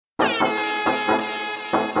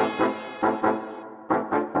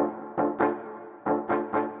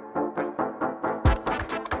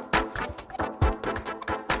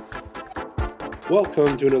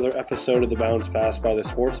Welcome to another episode of the Bounce Pass by the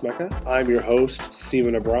Sports Mecca. I'm your host,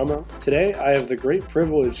 Stephen Abramo. Today, I have the great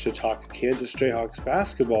privilege to talk to Kansas Jayhawks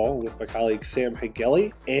basketball with my colleague Sam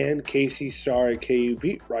Hageli and KC Star and KU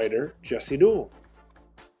beat writer Jesse Newell.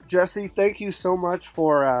 Jesse, thank you so much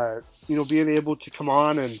for being able to come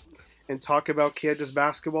on and talk about Kansas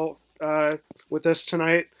basketball with us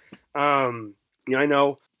tonight. I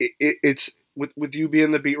know it's with you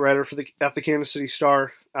being the beat writer at the Kansas City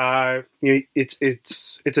Star.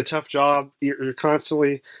 It's a tough job. You're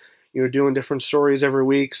constantly doing different stories every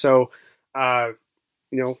week. So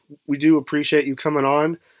we do appreciate you coming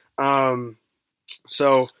on. My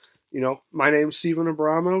name's Stephen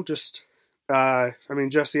Abramo.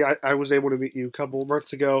 Jesse, I was able to meet you a couple of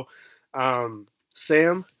months ago.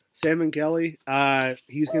 Sam and Kelly,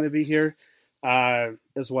 he's going to be here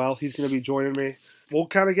as well. He's going to be joining me. We'll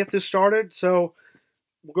kind of get this started. So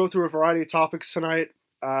we'll go through a variety of topics tonight.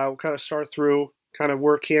 We'll kind of start through kind of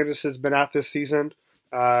where Kansas has been at this season.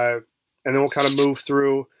 And then we'll kind of move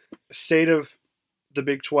through state of the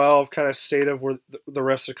Big 12, kind of state of where the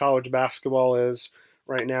rest of college basketball is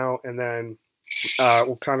right now. And then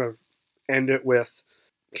we'll kind of end it with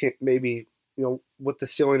maybe, what the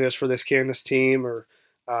ceiling is for this Kansas team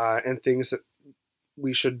and things that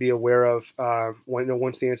we should be aware of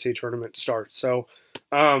once the NCAA tournament starts. So,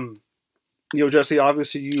 Jesse,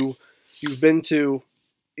 obviously you've been to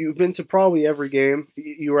probably every game.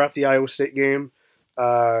 You were at the Iowa State game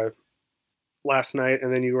last night,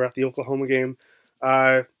 and then you were at the Oklahoma game.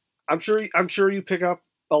 I'm sure you pick up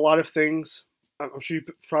a lot of things. I'm sure you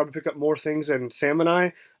probably pick up more things than Sam and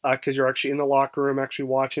I, because you're actually in the locker room, actually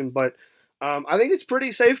watching. But I think it's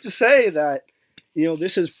pretty safe to say that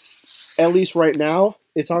this is, at least right now,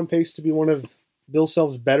 it's on pace to be one of Bill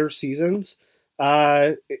Self's better seasons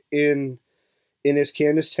in his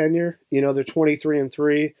Kansas tenure. They're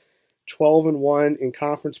 23-3, 12-1 in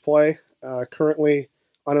conference play, currently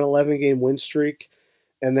on an 11-game win streak.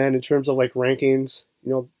 And then in terms of rankings,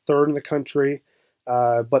 third in the country,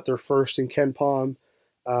 but they're first in Ken Palm.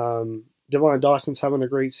 Devon Dawson's having a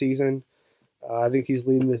great season. I think he's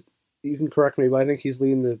leading you can correct me, but I think he's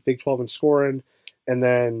leading the Big 12 in scoring. And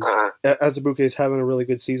then Azubuike is having a really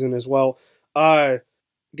good season as well.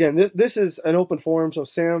 Again, this is an open forum, so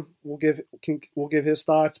Sam will give his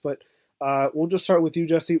thoughts, but we'll just start with you,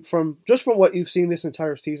 Jesse. From what you've seen this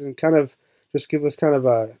entire season, kind of just give us kind of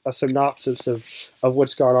a synopsis of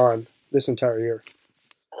what's gone on this entire year.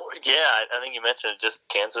 Yeah, I think you mentioned just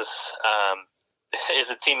Kansas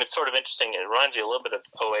is a team. It's sort of interesting. It reminds me a little bit of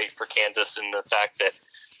 08 for Kansas in the fact that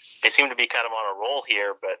they seem to be kind of on a roll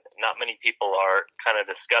here, but not many people are kind of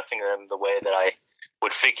discussing them the way that I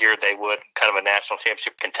would figure they would, kind of a national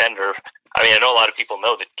championship contender. I mean, I know a lot of people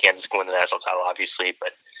know that Kansas can win the national title, obviously,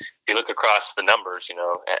 but if you look across the numbers,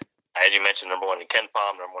 as you mentioned, number one in Ken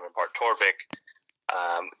Palm, number one in Bart Torvik.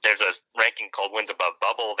 There's a ranking called Wins Above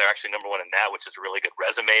Bubble. They're actually number one in that, which is a really good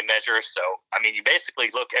resume measure. So, I mean, you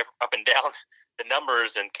basically look up and down the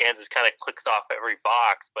numbers, and Kansas kind of clicks off every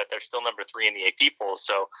box, but they're still number 3 in the AP polls.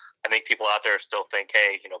 So I think people out there still think,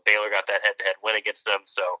 hey, Baylor got that head-to-head win against them,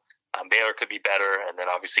 so Baylor could be better. And then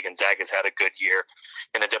obviously Gonzaga's had a good year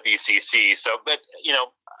in the WCC. So, but,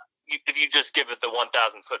 if you just give it the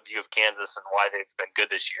 1,000-foot view of Kansas and why they've been good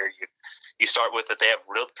this year, you start with that they have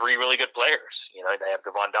 3 really good players. They have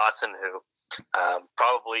Devon Dotson, who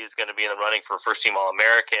probably is going to be in the running for first-team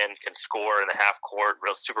All-American, can score in the half court,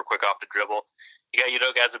 real super quick off the dribble. You got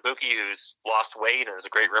Udoka Azubuike, who's lost weight and is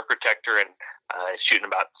a great rim protector and is shooting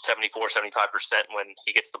about 74-75% when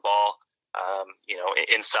he gets the ball.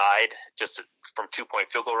 Inside, just from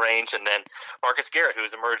 2-point field goal range. And then Marcus Garrett, who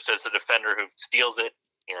has emerged as a defender who steals it,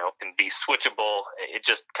 can be switchable. It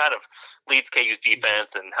just kind of leads KU's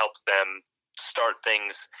defense and helps them start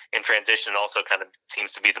things in transition. Also kind of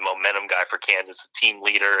seems to be the momentum guy for Kansas, a team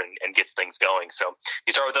leader, and gets things going. So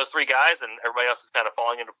you start with those 3 guys, and everybody else is kind of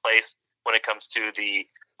falling into place when it comes to their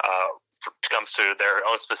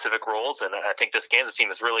own specific roles. And I think this Kansas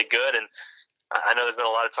team is really good. And I know there's been a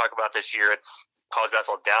lot of talk about this year. It's college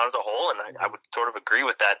basketball down as a whole, and I would sort of agree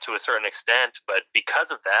with that to a certain extent. But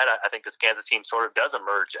because of that, I think this Kansas team sort of does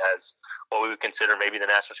emerge as what we would consider maybe the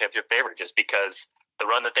national championship favorite, just because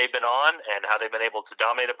the run that they've been on and how they've been able to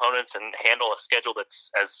dominate opponents and handle a schedule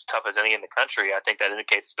that's as tough as any in the country. I think that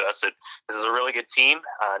indicates to us that this is a really good team.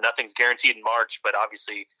 Nothing's guaranteed in March, but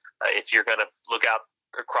obviously if you're going to look out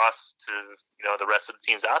across to the rest of the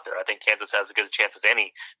teams out there, I think Kansas has as good a chance as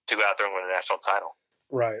any to go out there and win a national title.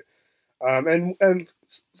 Right. And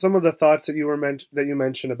some of the thoughts that you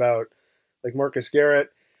mentioned about Marcus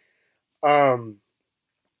Garrett, and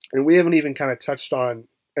we haven't even kind of touched on,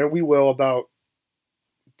 and we will, about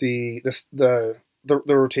the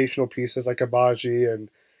rotational pieces like Abaji and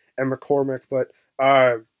McCormick. But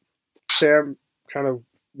Sam, kind of,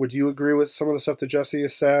 would you agree with some of the stuff that Jesse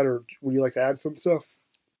has said, or would you like to add some stuff?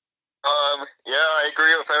 Yeah, I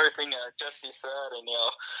agree with everything Jesse said, and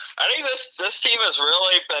I think this team has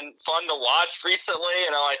really been fun to watch recently.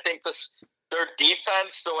 I think their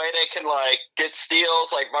defense, the way they can get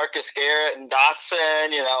steals like Marcus Garrett and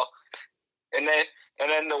Dotson, and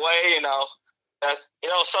then the way that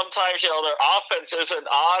sometimes their offense isn't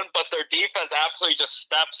on, but their defense absolutely just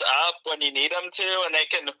steps up when you need them to, and they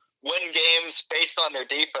can win games based on their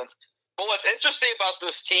defense. But what's interesting about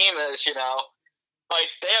this team is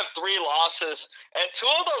they have 3 losses, and 2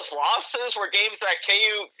 of those losses were games that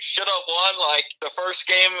KU should have won. Like the first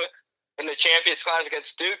game in the Champions Class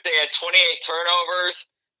against Duke, they had 28 turnovers.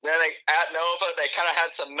 Then at Nova, they kind of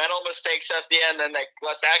had some mental mistakes at the end, and they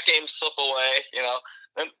let that game slip away.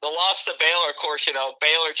 And the loss to Baylor, of course,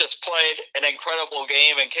 Baylor just played an incredible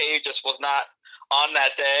game, and KU just was not on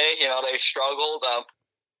that day. They struggled.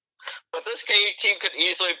 But this KU team could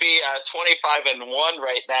easily be 25-1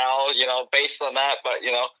 right now, based on that. But,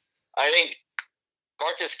 I think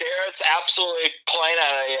Marcus Garrett's absolutely playing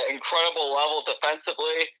at an incredible level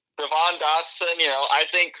defensively. Devon Dotson, I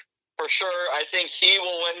think for sure, I think he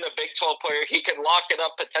will win the Big 12 player. He can lock it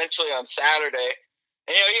up potentially on Saturday.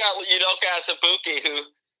 And, you got Udoka Azubuike, who,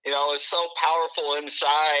 is so powerful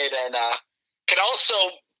inside and can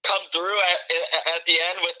also come through at the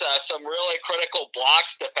end with some really critical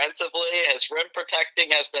blocks defensively. His rim protecting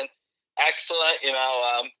has been excellent,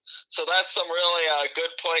 so that's some really good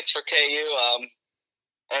points for KU.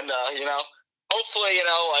 Hopefully,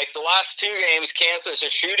 the last 2 games,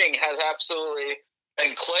 Kansas' shooting has absolutely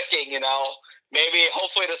been clicking. Maybe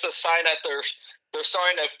hopefully this is a sign that they're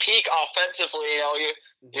starting to peak offensively.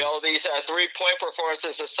 These 3-point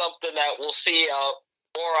performances is something that we'll see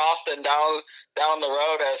more often down the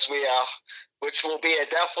road as we which will be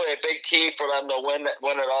definitely a big key for them to win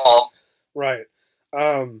it all. Right.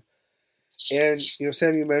 And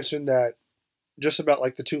Sam, you mentioned that just about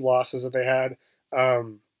the 2 losses that they had.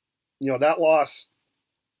 That loss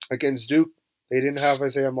against Duke, they didn't have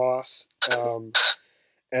Isaiah Moss, and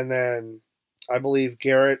then I believe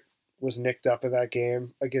Garrett was nicked up in that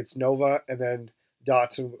game against Nova, and then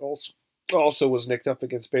Dotson also was nicked up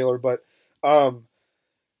against Baylor. But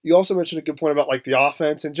you also mentioned a good point about the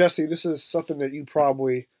offense. And Jesse, this is something that you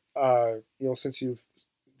probably since you've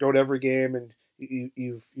go to every game and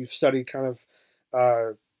you've studied kind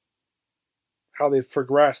of how they've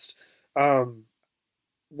progressed.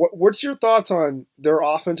 What's your thoughts on their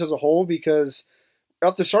offense as a whole? Because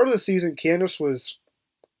at the start of the season, Kansas was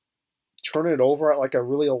turning it over at a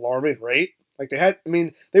really alarming rate. They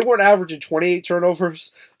weren't averaging 28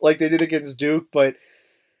 turnovers like they did against Duke, but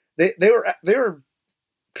they were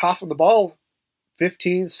coughing the ball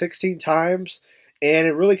 15, 16 times, and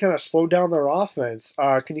it really kind of slowed down their offense.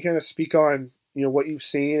 Can you kind of speak on what you've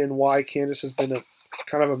seen and why Kansas has been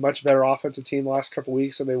kind of a much better offensive team the last couple of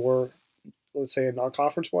weeks than they were, let's say, in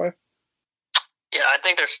non-conference play? Yeah, I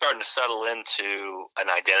think they're starting to settle into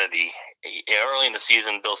an identity. Early in the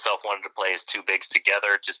season, Bill Self wanted to play his 2 bigs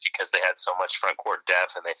together just because they had so much front court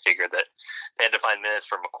depth, and they figured that they had to find minutes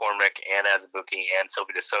for McCormick and Azubuike and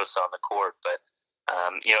Sylvie DeSosa on the court. But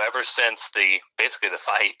ever since basically the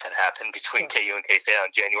fight that happened between KU and K-State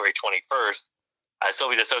on January 21st,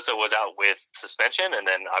 Sylvie DeSosa was out with suspension, and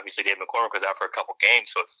then obviously Dave McCormick was out for a couple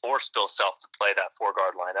games, so it forced Bill Self to play that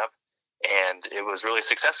 4-guard lineup, and it was really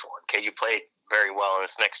successful. And KU played very well in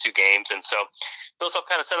its next 2 games, and so Bill Self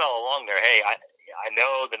kind of said all along there, hey, I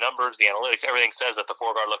know the numbers, the analytics, everything says that the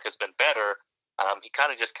 4-guard look has been better. He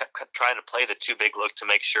kind of just kept trying to play the 2 big look to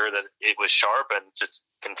make sure that it was sharp and just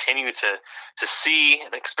continue to see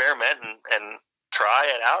and experiment and try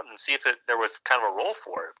it out and see if there was kind of a role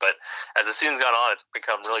for it. But as the season's gone on, it's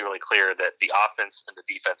become really, really clear that the offense and the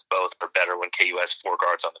defense both are better when KU has 4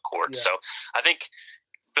 guards on the court. Yeah. So I think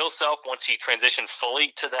Bill Self, once he transitioned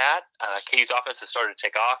fully to that, KU's offense has started to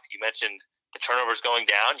take off. You mentioned the turnovers going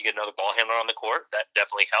down. You get another ball handler on the court. That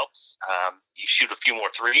definitely helps. You shoot a few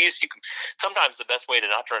more threes. Sometimes the best way to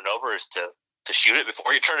not turn it over is to shoot it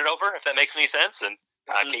before you turn it over, if that makes any sense. And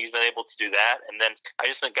KU's been able to do that. And then I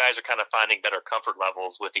just think guys are kind of finding better comfort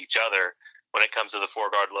levels with each other when it comes to the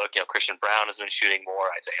 4-guard look. Christian Brown has been shooting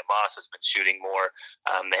more. Isaiah Moss has been shooting more.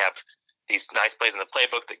 They have these nice plays in the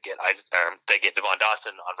playbook that get Devon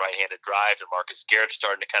Dotson on right-handed drives, and Marcus Garrett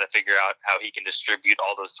starting to kind of figure out how he can distribute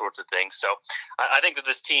all those sorts of things. So I think that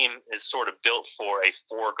this team is sort of built for a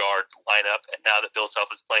 4-guard lineup, and now that Bill Self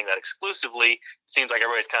is playing that exclusively, it seems like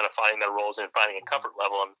everybody's kind of finding their roles and finding a comfort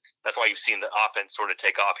level, and that's why you've seen the offense sort of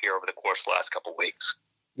take off here over the course of the last couple of weeks.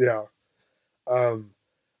 Yeah.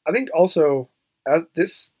 I think also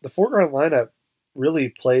the foreground lineup really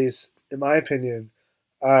plays, in my opinion,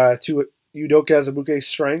 to Udoka Azubuike's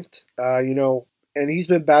strength. And he's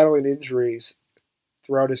been battling injuries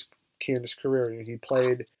throughout his Kansas career. He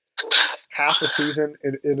played half a season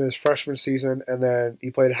in his freshman season, and then he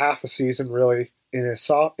played half a season really in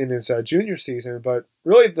his junior season. But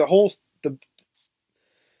really, the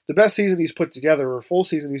best season he's put together, or full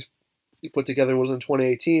season he put together, was in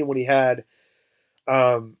 2018 when he had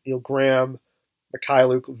Graham,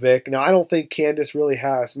 Mikhailuk, Vic. Now I don't think Candace really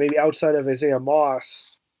has, maybe outside of Isaiah Moss,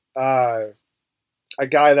 a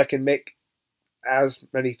guy that can make as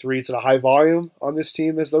many threes at a high volume on this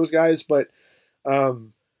team as those guys, but I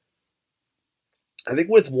think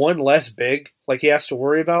with one less big, like he has to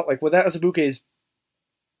worry about, like with that Azubuike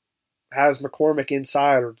has McCormick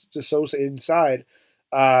inside or just Sosa inside,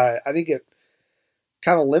 I think it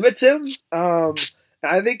kind of limits him. I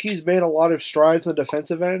think he's made a lot of strides on the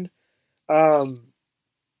defensive end,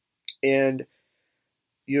 and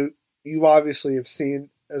you obviously have seen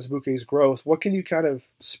Azubuike's growth. What can you kind of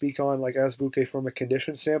speak on, like Azubuike from a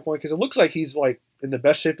condition standpoint? Because it looks like he's like in the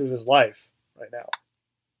best shape of his life right now.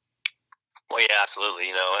 Well, yeah, absolutely.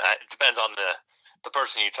 It depends on the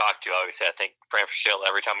person you talk to. Obviously, I think Fran Fraschilla,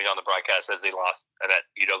 every time he's on the broadcast, says that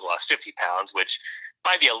Udoka lost 50 pounds, which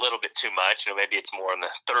might be a little bit too much. Maybe it's more in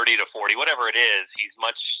the 30 to 40, whatever it is. He's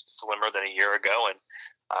much slimmer than a year ago, and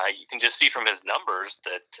you can just see from his numbers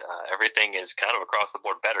that everything is kind of across the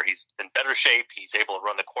board better. He's in better shape. He's able to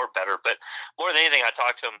run the court better. But more than anything, I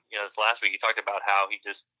talked to him, this last week. He talked about how he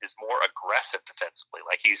just is more aggressive defensively.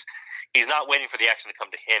 Like he's not waiting for the action to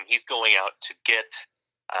come to him. He's going out to get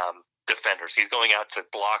defenders. He's going out to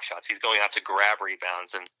block shots. He's going out to grab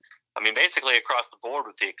rebounds. And basically across the board,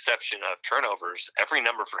 with the exception of turnovers, every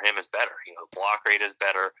number for him is better. Block rate is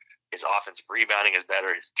better. His offensive rebounding is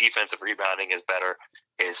better. His defensive rebounding is better.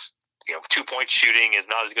 His 2-point shooting is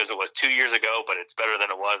not as good as it was 2 years ago, but it's better than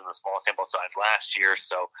it was in the small sample size last year.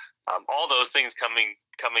 So all those things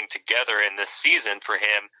coming together in this season for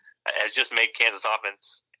him has just made Kansas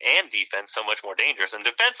offense and defense so much more dangerous. And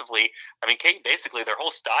defensively, basically their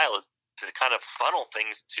whole style is to kind of funnel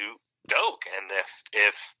things to Doak. And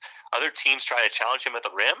if other teams try to challenge him at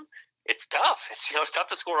the rim, it's tough. It's tough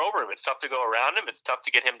to score over him. It's tough to go around him. It's tough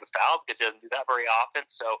to get him to foul because he doesn't do that very often.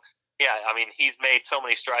 So, yeah, he's made so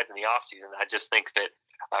many strides in the offseason. I just think that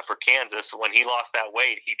for Kansas, when he lost that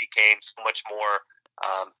weight, he became so much more,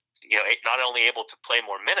 not only able to play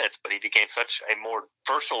more minutes, but he became such a more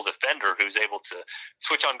versatile defender who's able to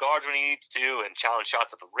switch on guards when he needs to and challenge shots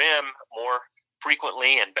at the rim more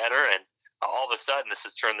frequently and better. And all of a sudden, this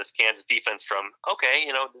has turned this Kansas defense from, okay,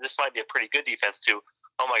 this might be a pretty good defense to,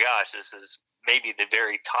 oh my gosh, this is maybe the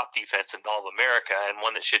very top defense in all of America and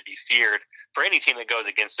one that should be feared for any team that goes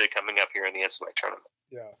against it coming up here in the NCAA tournament.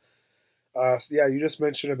 Yeah. You just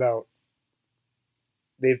mentioned about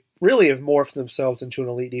they really have morphed themselves into an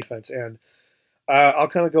elite defense. And I'll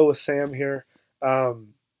kind of go with Sam here.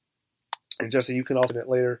 And Jesse, you can also it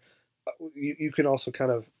later. You can also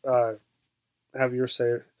kind of have your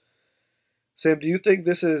say. Sam, do you think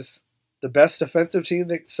this is the best defensive team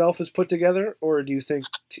that Self has put together, or do you think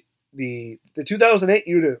the 2008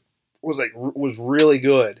 unit was really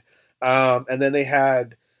good, and then they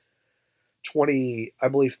had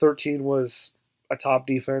 13 was a top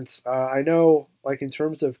defense. I know, like in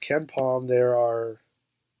terms of Ken Palm, they're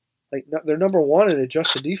number one in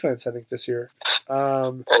adjusted defense, I think, this year,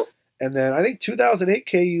 and then I think 2008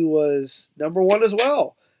 KU was number one as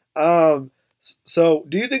well. So,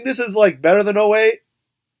 do you think this is like better than 08?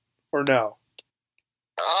 Or no?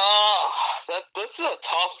 This is a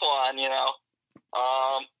tough one, I'm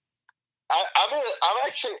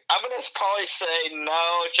gonna probably say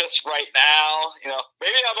no, just right now.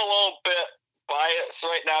 Maybe I'm a little bit biased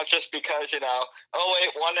right now, just because 08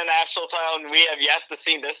 won a national title, and we have yet to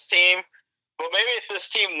see this team. But maybe if this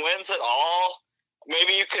team wins it all,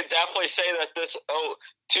 maybe you could definitely say that this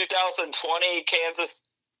 2020 Kansas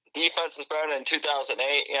defense is better than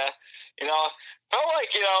 2008. Yeah, felt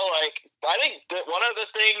like, I think that one of the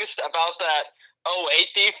things about that 08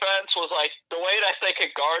 defense was, like, the way that they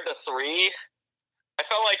could guard the three. I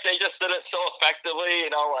felt like they just did it so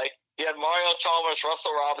effectively, like, you had Mario Chalmers,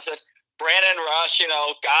 Russell Robinson, Brandon Rush,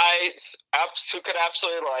 guys who could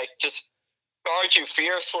absolutely, like, just guard you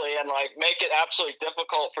fiercely and, like, make it absolutely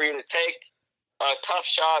difficult for you to take tough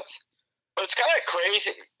shots. But it's kind of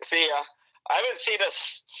crazy. See, I haven't seen a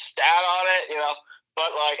stat on it,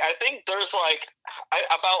 but, like, I think there's, like,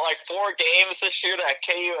 about, like, 4 games this year that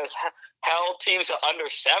KU has held teams to under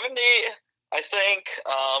 70, I think.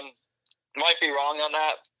 Might be wrong on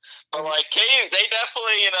that. But like KU, they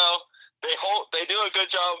definitely, they do a good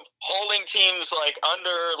job holding teams like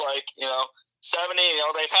under 70.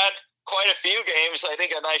 They've had quite a few games. I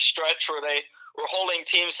think a nice stretch where they were holding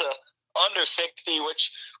teams to under 60,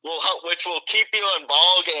 which will keep you in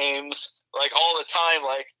ball games like all the time.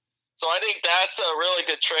 Like, so I think that's a really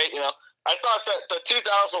good trait. I thought that the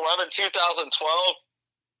 2011-2012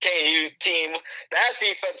 KU team, that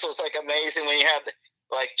defense was like amazing when you had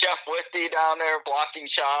like Jeff Whitty down there blocking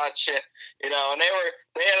shots, and they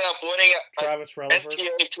ended up winning Travis Relevant.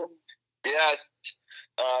 Yeah,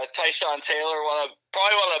 Tyshawn Taylor,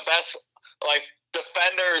 probably one of the best like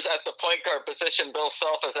defenders at the point guard position Bill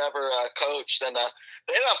Self has ever coached, and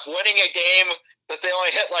they ended up winning a game that they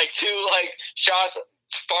only hit like 2 shots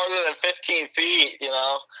farther than 15 feet.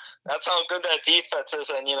 That's how good that defense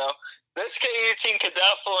is, and this KU team could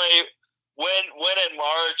definitely win in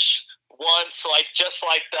March once, just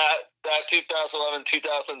like that 2011-2012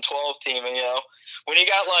 team. And when you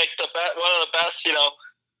got like one of the best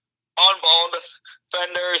on-ball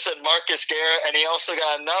defenders and Marcus Garrett, and he also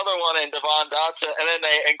got another one in Devon Dotson, and then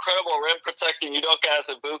an incredible rim protecting Udoka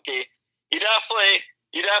Azubuike. You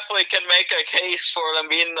definitely can make a case for them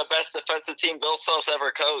being the best defensive team Bill Self's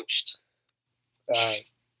ever coached.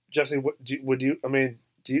 Jesse, do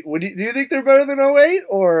you think they're better than 08?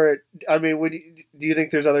 Or do you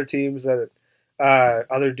think there's other teams that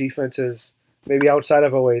other defenses maybe outside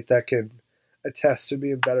of 08 that can attest to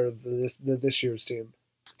being better than this year's team?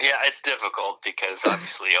 Yeah, it's difficult because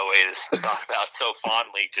obviously 08 is thought about so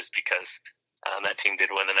fondly just because that team did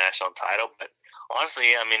win the national title. But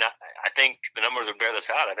honestly, I think the numbers would bear this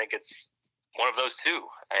out. I think it's one of those two.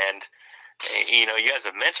 And, you guys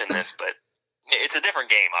have mentioned this, but it's a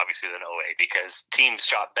different game, obviously, than 08 because teams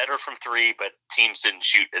shot better from three, but teams didn't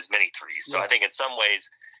shoot as many threes. So I think in some ways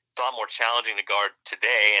it's a lot more challenging to guard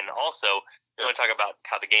today. And also, we want to talk about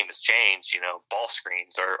how the game has changed. Ball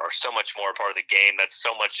screens are so much more a part of the game. That's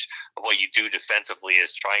so much of what you do defensively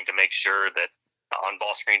is trying to make sure that on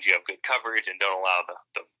ball screens you have good coverage and don't allow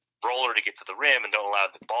the roller to get to the rim and don't allow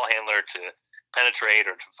the ball handler to penetrate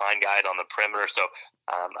or to find guys on the perimeter. So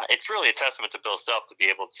it's really a testament to Bill Self to be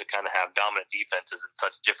able to kind of have dominant defenses in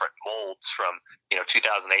such different molds from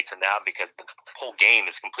 2008 to now, because the whole game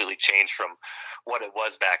has completely changed from what it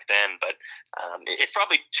was back then. But it's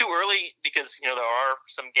probably too early because there are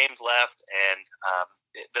some games left, and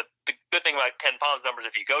the good thing about Ken Palm's numbers,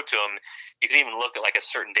 if you go to them, you can even look at like a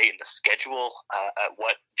certain date in the schedule at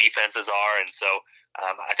what defenses are. And so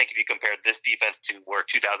I think if you compare this defense to where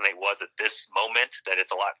 2008 was at this moment, that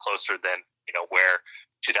it's a lot closer than where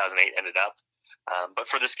 2008 ended up.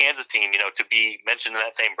 But for this Kansas team, to be mentioned in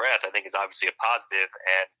that same breath, I think is obviously a positive.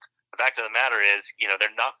 And the fact of the matter is,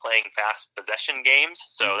 they're not playing fast possession games,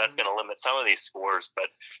 so that's going to limit some of these scores. But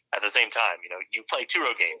at the same time, you play 2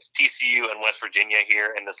 road games, TCU and West Virginia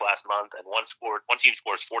here in this last month, and one team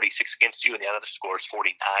scores 46 against you, and the other scores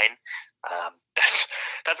 49.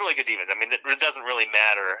 That's really good defense. It doesn't really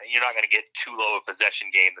matter. You're not going to get too low a possession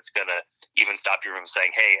game that's going to even stop you from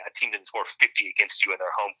saying, hey, a team didn't score 50 against you in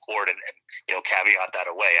their home court and caveat that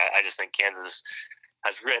away. I just think Kansas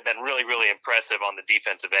has been really, really impressive on the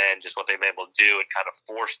defensive end, just what they've been able to do and kind of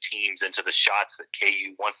force teams into the shots that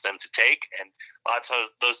KU wants them to take. And a lot of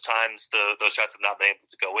those times, those shots have not been able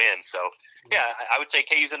to go in. So, yeah, I would say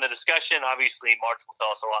KU's in the discussion. Obviously, March will tell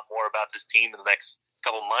us a lot more about this team in the next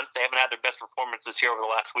couple months. They haven't had their best performances here over the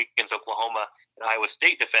last week against Oklahoma and Iowa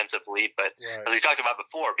State defensively. But as we talked about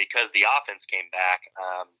before, because the offense came back,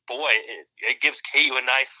 it gives KU a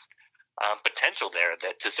nice potential there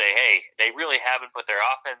to say, hey, they really haven't put their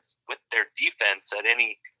offense with their defense at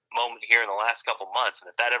any moment here in the last couple months. And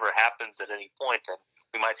if that ever happens at any point, then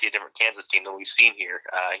we might see a different Kansas team than we've seen here,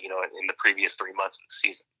 in the previous 3 months of the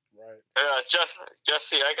season. Right.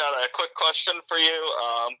 Jesse, I got a quick question for you.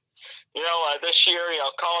 This year,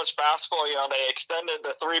 college basketball, they extended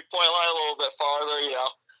the 3-point line a little bit farther.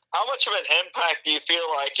 How much of an impact do you feel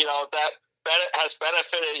like, that has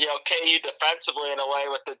benefited, KU defensively in a way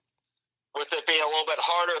with it being a little bit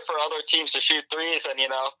harder for other teams to shoot threes? And,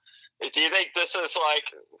 do you think this is like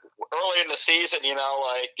early in the season,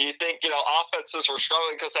 do you think, offenses were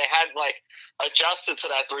struggling because they hadn't adjusted to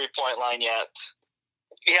that 3-point line yet?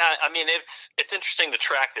 Yeah, it's interesting to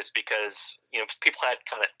track this because, people had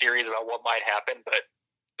kind of theories about what might happen, but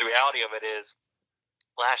the reality of it is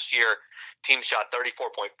last year teams shot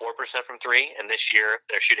 34.4% from three, and this year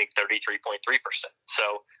they're shooting 33.3%.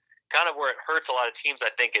 So kind of where it hurts a lot of teams,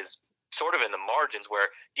 I think, is sort of in the margins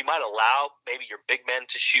where you might allow maybe your big men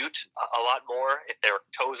to shoot a lot more if their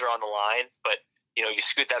toes are on the line, but you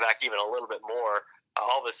scoot that back even a little bit more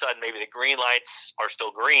all of a sudden maybe the green lights are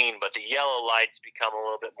still green, but the yellow lights become a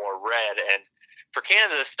little bit more red. And for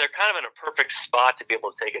Kansas, they're kind of in a perfect spot to be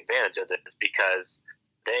able to take advantage of this because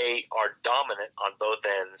they are dominant on both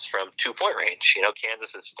ends from 2-point range.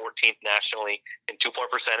 Kansas is 14th nationally in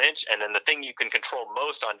 2-point percentage, and then the thing you can control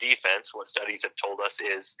most on defense, what studies have told us,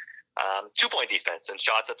 is 2-point defense and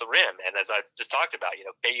shots at the rim. And as I just talked about,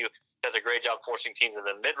 KU does a great job forcing teams in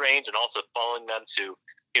the mid-range and also following them to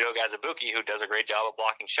Gazabuki, who does a great job of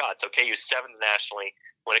blocking shots. So KU's 7th nationally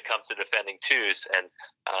when it comes to defending twos. And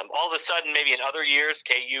all of a sudden, maybe in other years,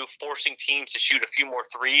 KU forcing teams to shoot a few more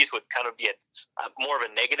threes would kind of be more of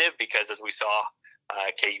a negative because, as we saw,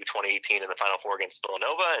 KU 2018 in the Final Four against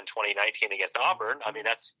Villanova and 2019 against Auburn, I mean,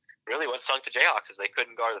 that's really what sunk the Jayhawks is they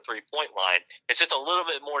couldn't guard the three-point line. It's just a little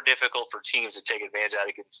bit more difficult for teams to take advantage of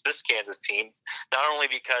against this Kansas team, not only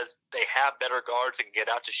because they have better guards that can get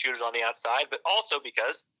out to shooters on the outside, but also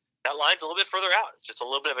because that line's a little bit further out. It's just a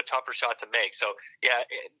little bit of a tougher shot to make. So, yeah,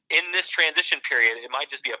 in this transition period, it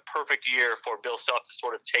might just be a perfect year for Bill Self to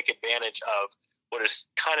sort of take advantage of what has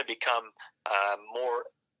kind of become more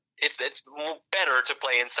 – it's better to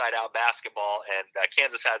play inside-out basketball, and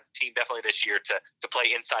Kansas has a team definitely this year to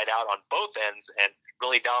play inside-out on both ends and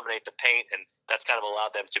really dominate the paint, and that's kind of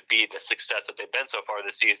allowed them to be the success that they've been so far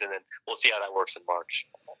this season, and we'll see how that works in March.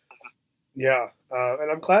 Yeah,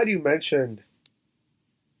 and I'm glad you mentioned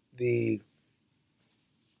the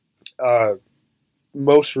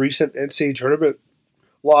most recent NCAA tournament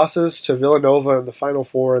losses to Villanova in the Final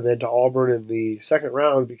Four and then to Auburn in the second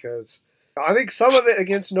round, because I think some of it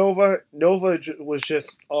against Nova was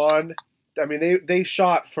just on. I mean, they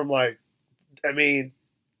shot from they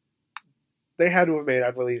had to have made,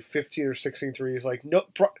 I believe, 15 or 16 threes. Like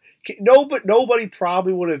but nobody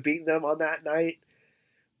probably would have beaten them on that night.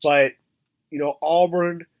 But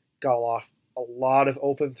Auburn got off a lot of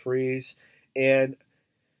open threes, and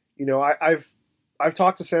I've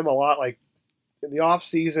talked to Sam a lot, like in the off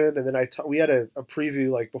season, and then we had a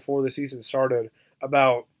preview like before the season started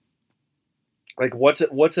about like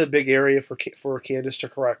what's a big area for Kansas to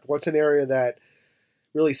correct? What's an area that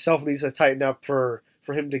really Self needs to tighten up for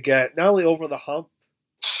him to get not only over the hump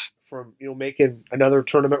from making another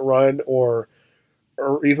tournament run or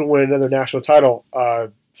even win another national title.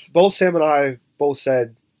 Both Sam and I both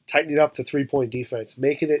said tightening up the 3-point defense,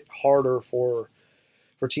 making it harder for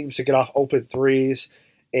teams to get off open threes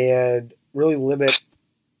and really limit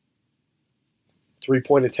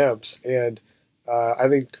 3-point attempts. And I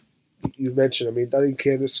think you mentioned, I think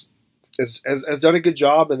Kansas has done a good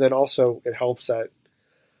job, and then also it helps that,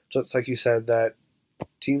 just like you said, that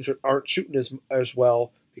teams aren't shooting as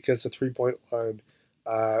well because the 3-point line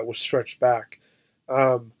was stretched back.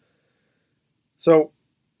 So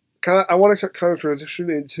I want to kind of transition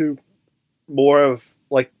into more of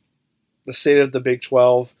like the state of the Big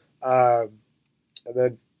 12, and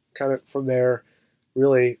then kind of from there,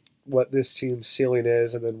 really what this team's ceiling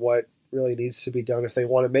is, and then what really needs to be done if they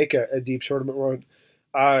want to make a deep tournament run.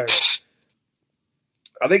 I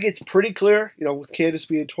think it's pretty clear, with Kansas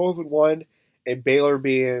being 12-1 and Baylor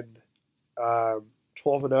being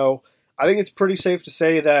 12-0. I think it's pretty safe to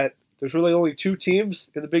say that there's really only two teams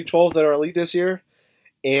in the Big 12 that are elite this year,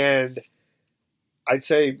 and I'd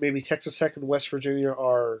say maybe Texas Tech and West Virginia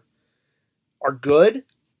are good,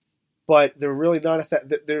 but they're really not at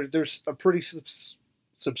that. There's a pretty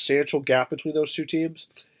substantial gap between those two teams.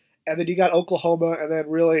 And then you got Oklahoma, and then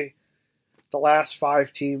really the last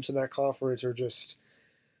 5 teams in that conference are just,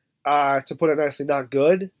 to put it nicely, not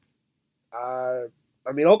good.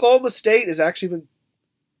 Oklahoma State has actually been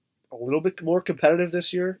a little bit more competitive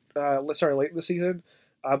this year. Late in the season.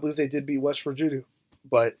 I believe they did beat West Virginia.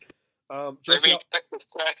 But they beat Texas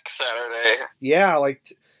Tech Saturday. Yeah,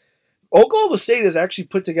 Oklahoma State has actually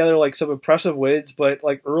put together some impressive wins, but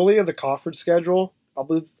early in the conference schedule, I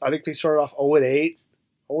think they started off 0-8.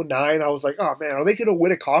 0-9, I was like, oh man, are they going to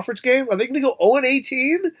win a conference game? Are they going to go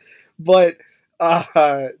 0-18? But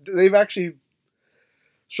they've actually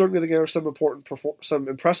strung together some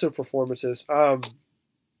impressive performances.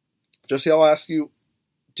 Jesse, I'll ask you,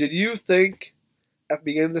 did you think at the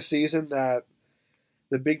beginning of the season that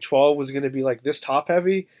the Big 12 was going to be this top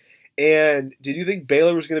heavy? And did you think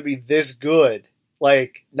Baylor was going to be this good?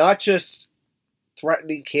 Not just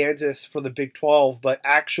threatening Kansas for the Big 12, but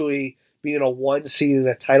actually being a 1 seed and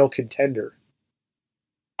a title contender?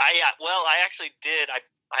 I actually did. I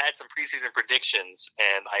had some preseason predictions,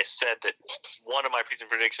 and I said that one of my preseason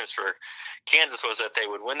predictions for Kansas was that they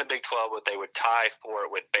would win the Big 12, but they would tie for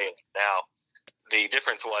it with Baylor. Now, the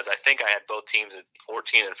difference was I think I had both teams at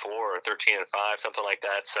 14-4 or 13-5, something like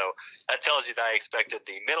that. So that tells you that I expected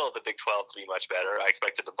the middle of the Big 12 to be much better. I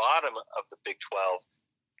expected the bottom of the Big 12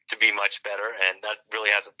 to be much better, and that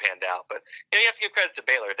really hasn't panned out. But you have to give credit to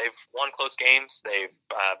Baylor. They've won close games. They've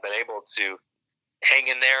been able to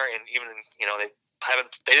hang in there, and even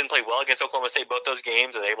they didn't play well against Oklahoma State both those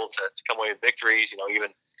games. They're able to come away with victories.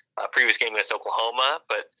 Even previous game against Oklahoma,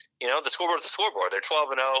 but the scoreboard is the scoreboard. They're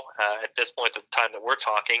 12-0 at this point, at the time that we're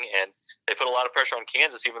talking, and they put a lot of pressure on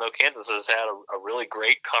Kansas, even though Kansas has had a really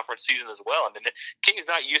great conference season as well. I mean, King's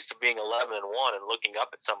not used to being 11-1 and looking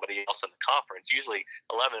up at somebody else in the conference. Usually,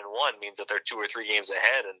 11-1 means that they're 2 or 3 games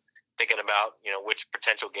ahead and thinking about which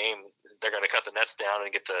potential game they're going to cut the nets down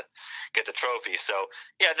and get the trophy. So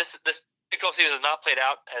yeah, this Big 12 season has not played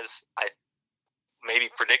out as I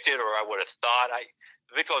maybe predicted or I would have thought.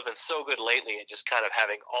 The Big 12 has been so good lately at just kind of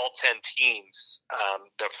having all 10 teams,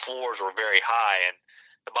 their floors were very high, and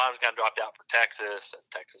the bottom's kind of dropped out for Texas and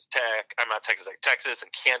Texas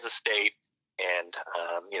and Kansas State and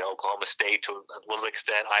Oklahoma State to a little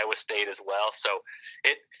extent, Iowa State as well. So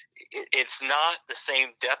it's not the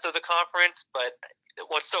same depth of the conference, but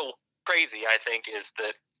what's so crazy, I think, is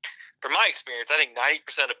that from my experience, I think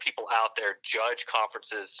 90% of people out there judge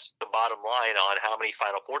conferences the bottom line on how many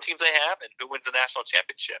Final Four teams they have and who wins the national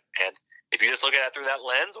championship. And if you just look at it through that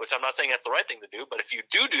lens, which I'm not saying that's the right thing to do, but if you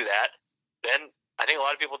do that, then I think a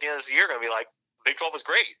lot of people at the end of the year are going to be like, Big 12 is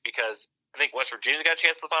great because I think West Virginia's got a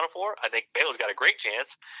chance for the Final Four. I think Baylor's got a great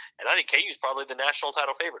chance. And I think KU's probably the national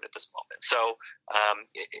title favorite at this moment. So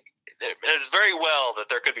it's very well that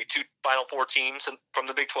there could be 2 Final Four teams from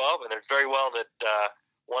the Big 12, and there's very well that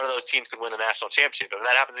one of those teams could win the national championship. If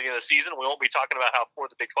that happens at the end of the season, we won't be talking about how poor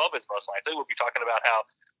the Big 12 is most likely. We'll be talking about how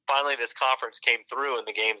finally this conference came through in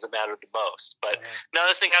the games that mattered the most. But no,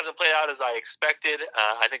 this thing hasn't played out as I expected.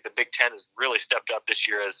 I think the Big 10 has really stepped up this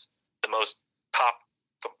year as the most top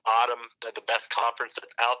to bottom, the best conference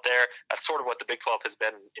that's out there. That's sort of what the Big 12 has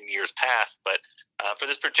been in years past. But for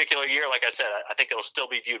this particular year, like I said, I think it'll still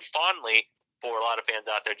be viewed fondly for a lot of fans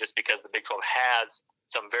out there just because the Big 12 has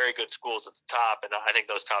some very good schools at the top, and I think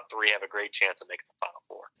those top 3 have a great chance of making the Final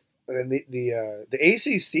Four. And the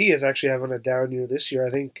ACC is actually having a down year this year. I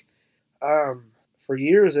think for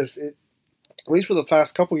years, at least for the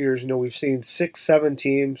past couple years, we've seen 6, 7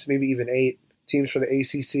 teams, maybe even 8 teams for the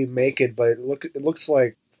ACC make it, but it looks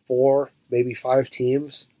like 4, maybe 5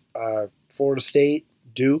 teams. Florida State,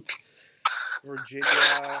 Duke,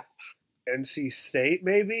 Virginia, NC State,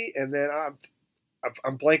 maybe, and then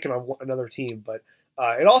I'm blanking on another team, but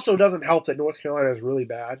it also doesn't help that North Carolina is really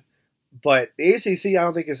bad. But the ACC, I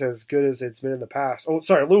don't think is as good as it's been in the past. Oh,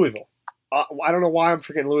 sorry, Louisville. I don't know why I'm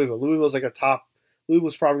forgetting Louisville. Louisville's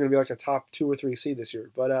probably going to be like a top 2 or 3 seed this year.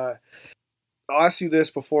 But I'll ask you this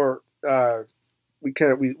before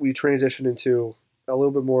we transition into a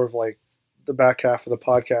little bit more of like the back half of the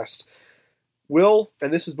podcast.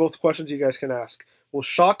 And this is both questions you guys can ask, will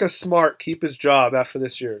Shaka Smart keep his job after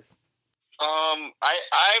this year?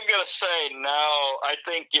 I'm gonna say no. I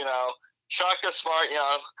think Shaka Smart.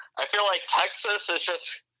 I feel like Texas is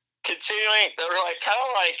just continuing. They're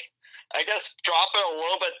I guess dropping a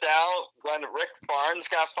little bit down when Rick Barnes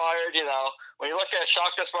got fired. When you look at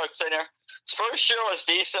Shaka Smart Senior, his first year was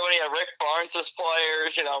decent when he had Rick Barnes as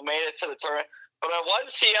players. Made it to the tournament. But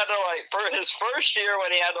once he had to for his first year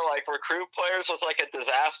when he had to recruit players was like a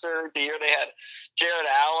disaster. The year they had Jared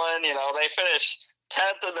Allen, they finished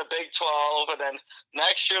 10th in the Big 12, and then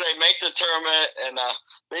next year they make the tournament, and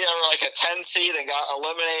they were like a 10 seed and got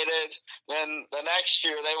eliminated. Then the next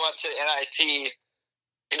year they went to NIT.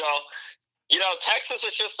 Texas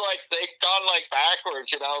is just they've gone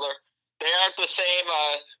backwards. They aren't the same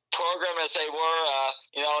program as they were,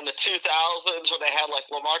 in the 2000s when they had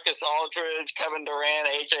LaMarcus Aldridge, Kevin Durant,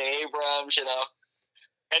 AJ Abrams.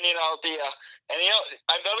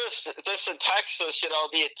 I've noticed this in Texas.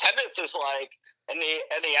 The attendance is and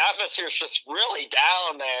the atmosphere is just really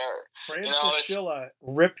down there. Fran Fraschilla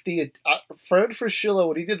ripped Fran Fraschilla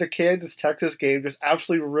when he did the Kansas-Texas game, just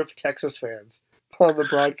absolutely ripped Texas fans on the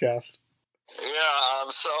broadcast.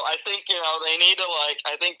 Yeah, so I think they need to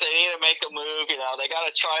I think they need to make a move. They got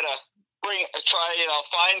to try to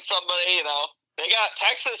find somebody. They got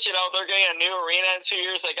Texas. They're getting a new arena in 2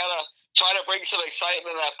 years. They got to try to bring some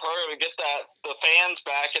excitement in that program and get the fans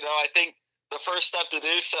back. I think the first step to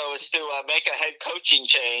do so is to make a head coaching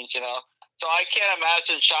change, So I can't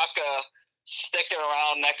imagine Shaka sticking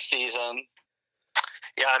around next season.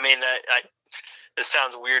 Yeah, I mean, this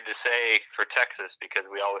sounds weird to say for Texas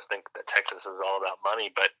because we always think that Texas is all about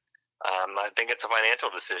money, but I think it's a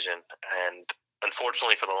financial decision. And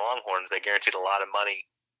unfortunately for the Longhorns, they guaranteed a lot of money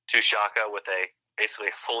to Shaka with a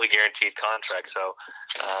basically a fully guaranteed contract. So,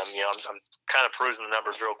 I'm kind of perusing the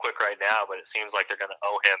numbers real quick right now, but it seems like they're going to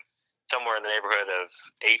owe him somewhere in the neighborhood of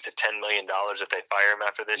 $8 to $10 million if they fire him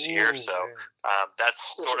after this year. So that's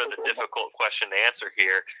sort of the difficult question to answer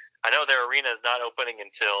here. I know their arena is not opening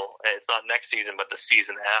until it's not next season, but the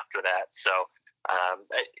season after that. So,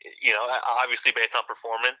 obviously based on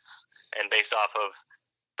performance and based off of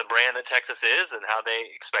the brand that Texas is and how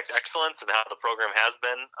they expect excellence and how the program has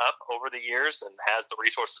been up over the years and has the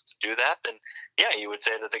resources to do that, then yeah, you would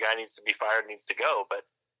say that the guy needs to be fired, needs to go. But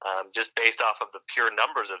just based off of the pure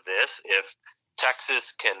numbers of this, if Texas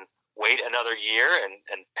can wait another year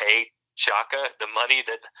and pay Shaka the money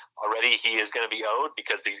that already he is going to be owed,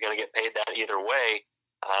 because he's going to get paid that either way,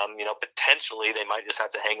 potentially they might just have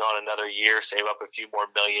to hang on another year, save up a few more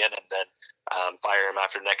million, and then fire him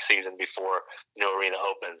after next season before the new arena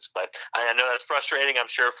opens. But I know that's frustrating, I'm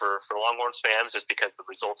sure, for Longhorns fans, just because the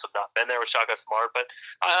results have not been there with Shaka Smart. But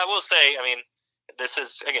I will say, this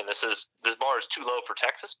bar is too low for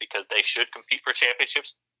Texas, because they should compete for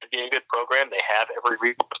championships to be a good program. They have every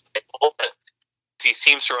reason to. He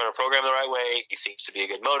seems to run a program the right way. He seems to be a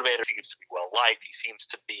good motivator. He seems to be well liked. He seems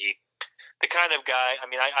to be the kind of guy. It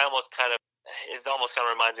almost kind of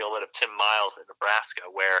reminds me a little bit of Tim Miles in Nebraska,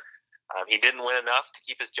 where he didn't win enough to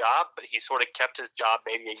keep his job, but he sort of kept his job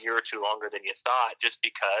maybe a year or two longer than you thought, just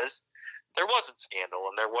because there wasn't scandal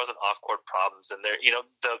and there wasn't off-court problems, and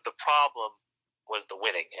the problem was the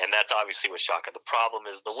winning, and that's obviously with Shaka. The problem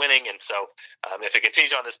is the winning, and so if it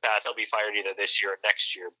continues on this path, he'll be fired either this year or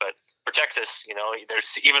next year. But for Texas,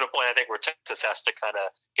 there's even a point, I think, where Texas has to kind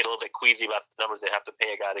of get a little bit queasy about the numbers they have to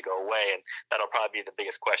pay a guy to go away, and that'll probably be the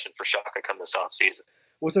biggest question for Shaka come this offseason.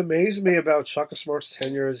 What's amazed me about Shaka Smart's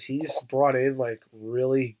tenure is he's brought in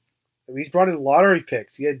he's brought in lottery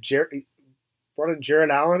picks. He brought in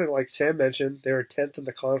Jared Allen, and like Sam mentioned, they were 10th in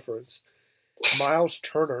the conference. Miles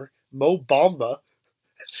Turner, Mo Bamba,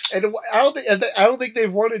 and I don't think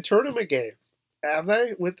they've won a tournament game, have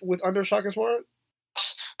they? With under Shaka Smart?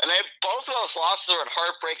 And both of those losses are in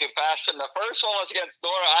heartbreaking fashion. The first one was against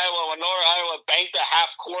Northern Iowa, when Northern Iowa banked a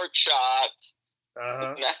half-court shot.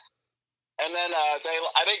 Uh-huh. And then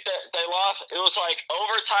I think that they lost. It was like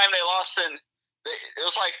overtime. They lost it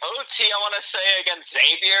was like OT, I want to say, against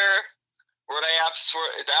Xavier, where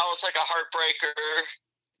that was like a heartbreaker.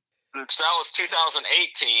 So that was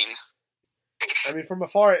 2018. From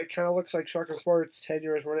afar, it kind of looks like Shaka Smart's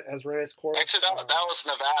tenure has run its course. Actually, that was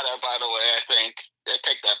Nevada, by the way, I think. I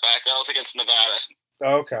take that back. That was against Nevada.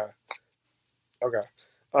 Okay.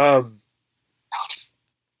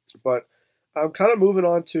 But I'm kind of moving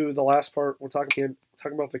on to the last part. We're talking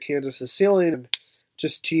about the Kansas' ceiling and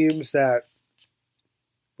just teams that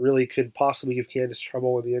really could possibly give Kansas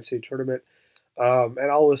trouble in the NCAA tournament.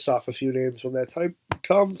 And I'll list off a few names when that time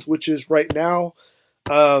comes, which is right now.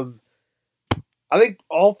 I think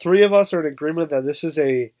all three of us are in agreement that this is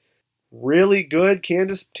a really good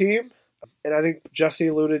Kansas team. And I think Jesse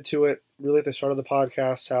alluded to it really at the start of the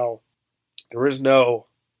podcast, how there is no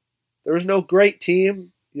great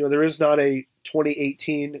team. There is not a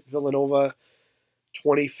 2018 Villanova,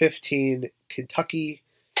 2015 Kentucky,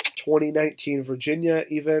 2019 Virginia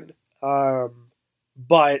even.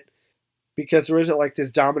 But because there isn't like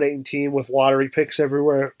this dominating team with lottery picks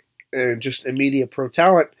everywhere and just immediate pro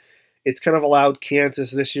talent, it's kind of allowed Kansas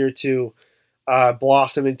this year to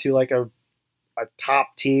blossom into like a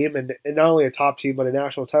top team, and not only a top team, but a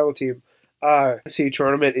national title team. NCAA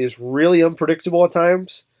tournament is really unpredictable at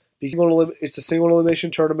times. It's a single elimination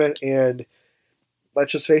tournament, and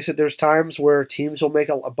let's just face it, there's times where teams will make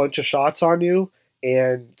a bunch of shots on you,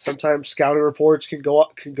 and sometimes scouting reports can go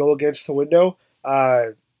against the window.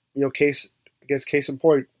 Case in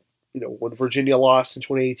point, when Virginia lost in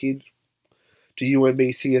 2018 to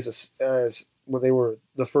UMBC as when they were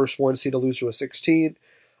the first one seed to lose to a 16.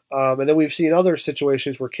 And then we've seen other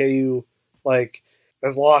situations where KU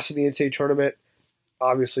has lost in the NCAA tournament.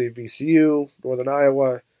 Obviously VCU, Northern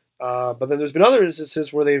Iowa, but then there's been other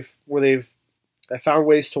instances where they've found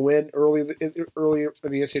ways to win earlier in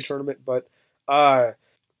the NCAA tournament. But I'll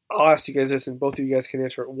ask you guys this, and both of you guys can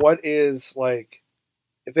answer it. What is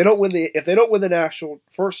if they don't win the national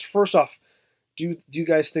first off, do you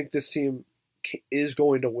guys think this team is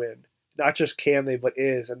going to win? Not just can they, but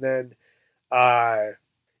is. And then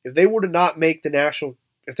if they were not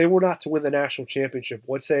to win the national championship,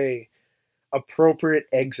 what's a appropriate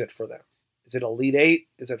exit for them? Is it Elite Eight?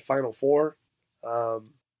 Is it Final Four?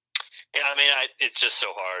 It's just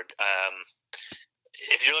so hard.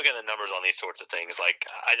 If you look at the numbers on these sorts of things, like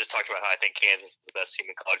I just talked about how I think Kansas is the best team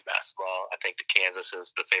in college basketball. I think that Kansas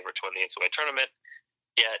is the favorite to win the NCAA tournament.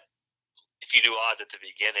 Yet, if you do odds at the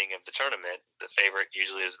beginning of the tournament, the favorite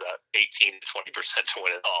usually is about 18 to 20% to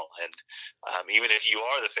win it all. And even if you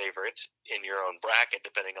are the favorite in your own bracket,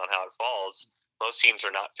 depending on how it falls, most teams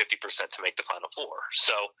are not 50% to make the Final Four.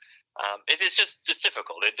 So it's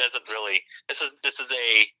difficult. It doesn't really. This is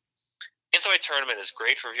a NCAA tournament is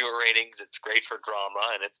great for viewer ratings. It's great for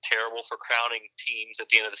drama, and it's terrible for crowning teams at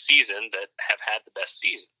the end of the season that have had the best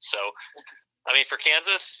season. So, I mean, for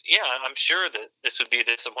Kansas, yeah, I'm sure that this would be a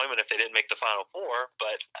disappointment if they didn't make the Final Four.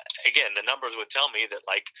 But again, the numbers would tell me that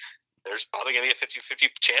there's probably going to be a 50-50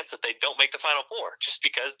 chance that they don't make the Final Four, just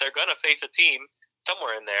because they're going to face a team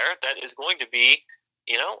somewhere in there that is going to be,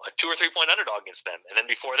 a 2 or 3 point underdog against them. And then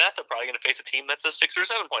before that, they're probably going to face a team that's a 6 or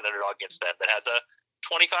 7 point underdog against them that has a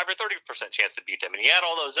 25 or 30% chance to beat them. And you add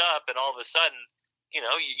all those up, and all of a sudden,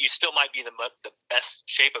 you still might be the best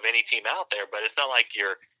shape of any team out there, but it's not like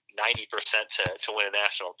you're 90% to win a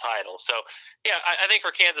national title. So, yeah, I think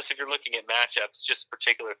for Kansas, if you're looking at matchups, just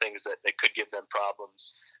particular things that could give them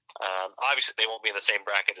problems. Obviously, they won't be in the same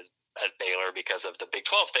bracket as Baylor because of the Big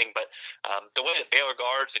 12 thing, but the way that Baylor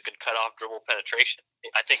guards and can cut off dribble penetration,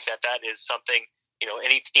 I think that is something,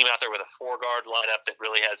 any team out there with a 4-guard lineup that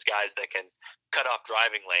really has guys that can cut off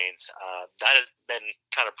driving lanes, that has been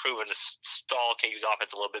kind of proven to stall KU's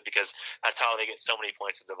offense a little bit, because that's how they get so many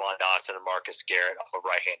points with Devon Dotson and Marcus Garrett off of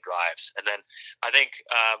right-hand drives. And then I think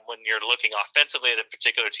when you're looking offensively at a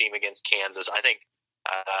particular team against Kansas, I think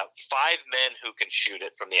 5 men who can shoot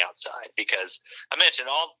it from the outside, because I mentioned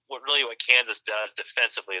what Kansas does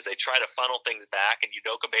defensively is they try to funnel things back, and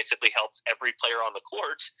Udoka basically helps every player on the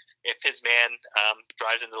court if his man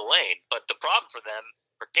drives into the lane. But the problem for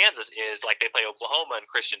Kansas is, like, they play Oklahoma and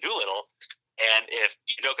Christian Doolittle, and if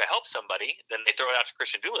Udoka helps somebody, then they throw it out to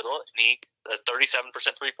Christian Doolittle, and he's a 37%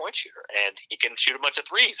 three-point shooter, and he can shoot a bunch of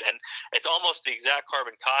threes. And it's almost the exact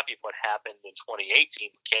carbon copy of what happened in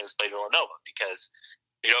 2018 when Kansas played Villanova, because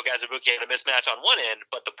Udoka Azubuike had a mismatch on one end,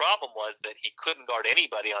 but the problem was that he couldn't guard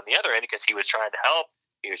anybody on the other end because he was trying to help.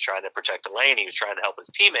 He was trying to protect the lane. He was trying to help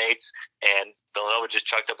his teammates, and Villanova just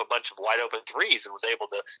chucked up a bunch of wide open threes and was able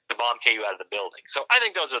to bomb KU out of the building. So I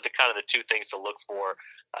think those are the two things to look for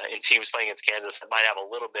in teams playing against Kansas that might have a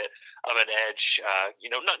little bit of an edge.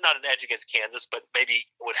 Not an edge against Kansas, but maybe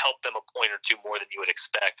would help them a point or two more than you would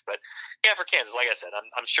expect. But yeah, for Kansas, like I said,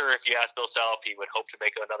 I'm sure if you ask Bill Self, he would hope to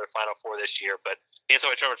make another Final Four this year. But the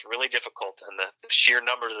NCAA tournament's really difficult, and the sheer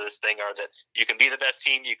numbers of this thing are that you can be the best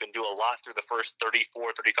team, you can do a lot through the first 35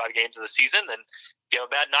 games of the season, and if you have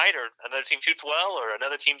a bad night or another team shoots well or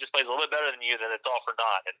another team just plays a little bit better than you, then it's all for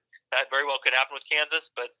naught. And that very well could happen with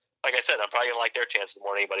Kansas, but like I said, I'm probably going to like their chances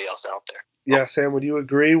more than anybody else out there. Yeah, Sam, would you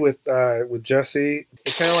agree with Jesse?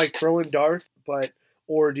 It's kind of like throwing darts,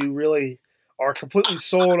 or do you really are completely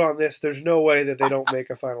sold on this? There's no way that they don't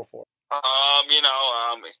make a Final Four. I'll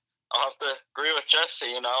have to agree with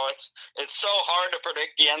Jesse. It's so hard to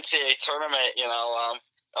predict the NCAA tournament. It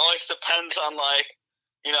always depends on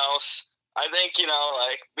I think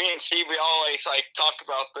me and Steve, we always talk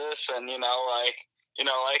about this, and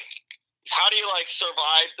how do you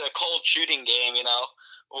survive the cold shooting game?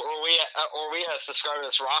 Or we as described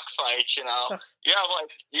as rock fights. You have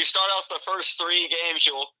you start out the first 3 games,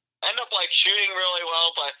 you'll end up shooting really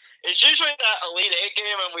well, but it's usually that Elite 8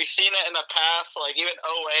 game, and we've seen it in the past, even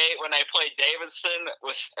 08 when they played Davidson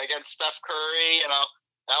against Steph Curry.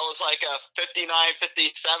 That was a 59-57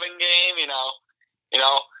 game.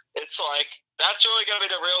 It's that's really going to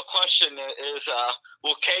be the real question is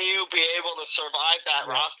will KU be able to survive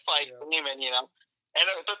that rock fight game? And and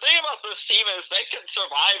the thing about this team is they can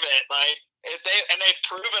survive it. They've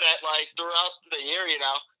proven it throughout the year.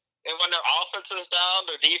 And when their offense is down,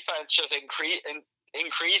 their defense just increases.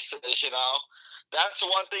 That's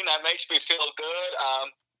one thing that makes me feel good.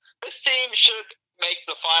 This team should make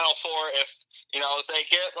the Final Four if they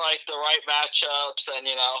get the right matchups, and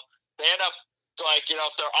they end up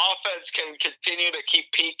if their offense can continue to keep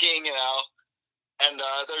peaking, and then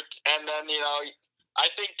I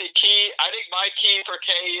think my key for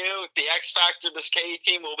KU, the X factor of this KU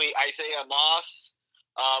team will be Isaiah Moss.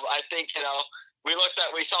 I think we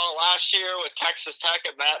saw it last year with Texas Tech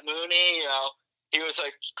and Matt Mooney. He was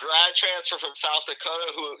a grad transfer from South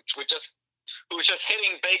Dakota who was just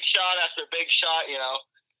hitting big shot after big shot.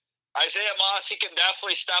 Isaiah Moss, he can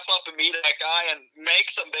definitely step up and be that guy and make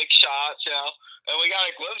some big shots, And we got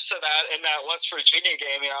a glimpse of that in that West Virginia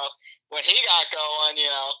game, When he got going,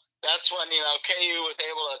 that's when, KU was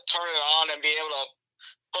able to turn it on and be able to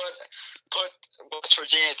put West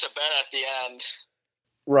Virginia to bed at the end.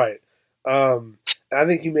 Right. I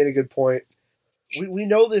think you made a good point. We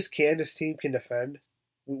know this Kansas team can defend.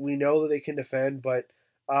 We know that they can defend, but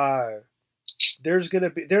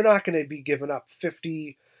they're not gonna be giving up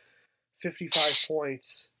 50, 55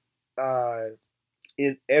 points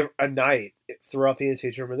in a night throughout the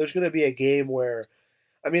NCAA tournament. There's gonna be a game where,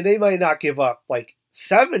 I mean, they might not give up like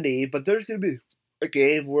 70, but there's gonna be a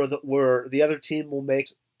game where the other team will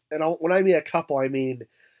make, and when I mean a couple, I mean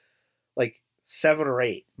like 7 or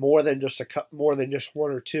 8, more than just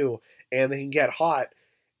one or two, and they can get hot.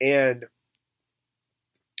 And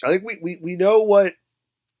I think we know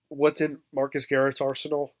what's in Marcus Garrett's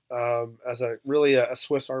arsenal as a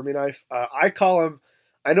Swiss Army knife. I call him.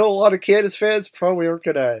 I know a lot of Kansas fans probably aren't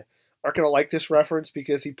gonna like this reference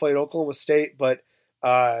because he played Oklahoma State, but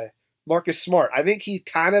Marcus Smart. I think he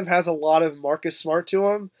kind of has a lot of Marcus Smart to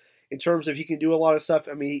him in terms of he can do a lot of stuff.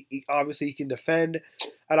 I mean, obviously he can defend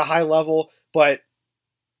at a high level, but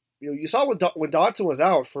you saw when Dotson was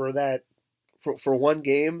out for one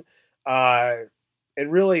game, and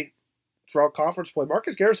really throughout conference play,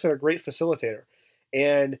 Marcus Garrett's been a great facilitator.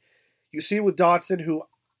 And you see with Dotson, who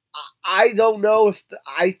I don't know if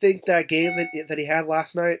I think that game that he had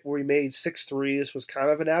last night where he made 6 threes was kind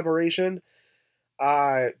of an aberration.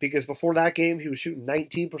 Because before that game, he was shooting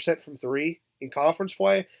 19% from 3 in conference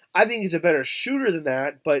play. I think he's a better shooter than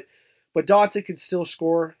that, but Dotson can still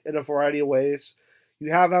score in a variety of ways.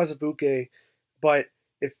 You have Azubuike, but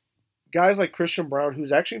if guys like Christian Brown,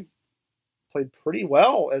 who's actually played pretty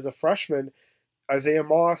well as a freshman, Isaiah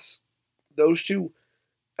Moss, those two,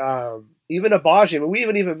 even Abaji. I mean, we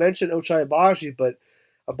haven't even mentioned Ochai Abaji, but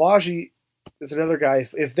Abaji is another guy.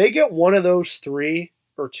 If they get one of those 3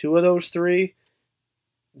 or 2 of those 3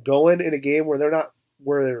 going in a game where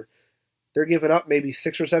they're giving up maybe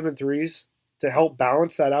 6 or 7 threes to help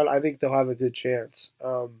balance that out, I think they'll have a good chance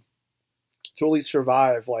to at least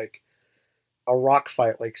survive like a rock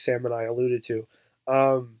fight, like Sam and I alluded to.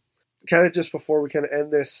 Kind of just before we kind of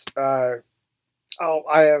end this, I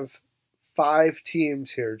have 5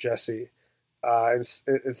 teams here, Jesse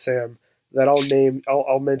and Sam, that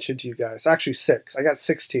I'll mention to you guys. Actually 6. I got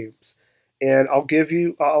 6 teams, and I'll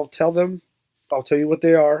tell you what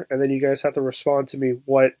they are, and then you guys have to respond to me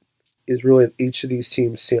what is really each of these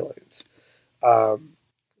teams' ceilings.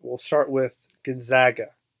 We'll start with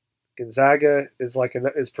Gonzaga. Gonzaga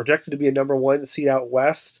is projected to be a number 1 seed out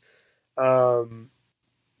west.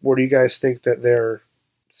 Where do you guys think that their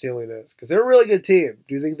ceiling is? Because they're a really good team.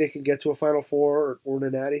 Do you think they can get to a Final Four or in a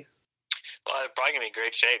Natty? Well, they're probably going to be in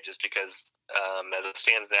great shape just because as it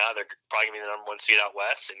stands now, they're probably going to be the number 1 seed out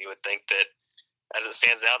west, and you would think that as it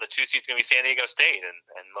stands now, the 2 seed's going to be San Diego State,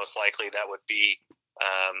 and most likely that would be,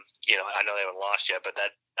 I know they haven't lost yet, but that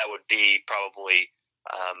would be probably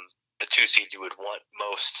the 2 seed you would want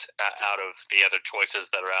most out of the other choices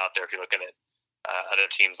that are out there. If you're looking at other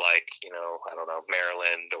teams like, I don't know,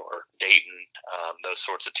 Maryland or Dayton, those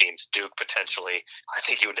sorts of teams, Duke potentially, I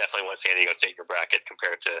think you would definitely want San Diego State in your bracket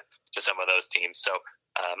compared to some of those teams. So,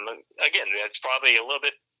 again, it's probably a little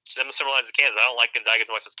bit similar lines to Kansas. I don't like Gonzaga as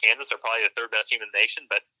much as Kansas. They're probably the 3rd best team in the nation,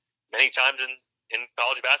 but many times in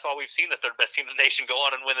college basketball, we've seen the 3rd best team in the nation go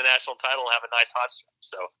on and win the national title and have a nice hot streak.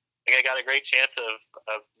 So I think I got a great chance of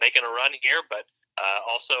making a run here, but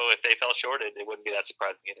also if they fell short, it wouldn't be that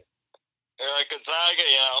surprising either. Gonzaga,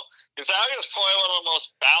 Gonzaga's probably one of the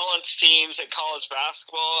most balanced teams in college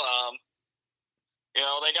basketball.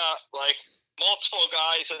 They got like multiple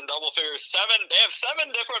guys in double figures. They have 7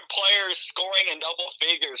 different players scoring in double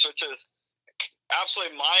figures, which is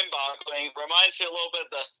absolutely mind-boggling. Reminds me a little bit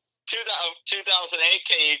of the 2008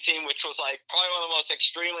 KU team, which was like probably one of the most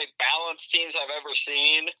extremely balanced teams I've ever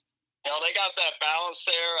seen. They got that balance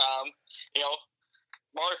there.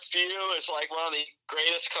 Mark Few is like one of the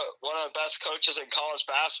best coaches in college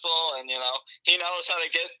basketball, and he knows how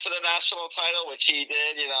to get to the national title, which he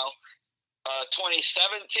did.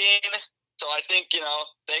 2017. So I think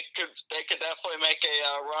they could definitely make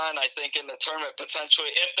a run. I think in the tournament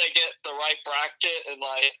potentially if they get the right bracket, and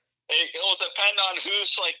like it will depend on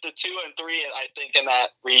who's like the 2 and 3. I think in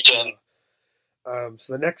that region.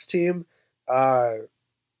 So the next team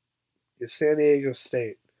is San Diego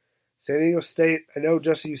State. San Diego State, I know,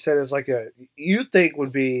 Justin, you said is you think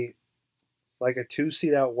would be like a 2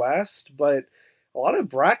 seed out west, but a lot of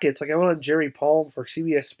brackets, like I went on Jerry Palm for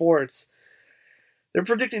CBS Sports, they're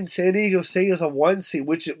predicting San Diego State as a 1 seed,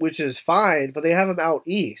 which is fine, but they have them out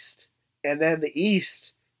east. And then the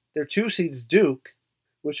east, their 2 seeds Duke,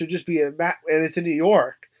 which would just be and it's in New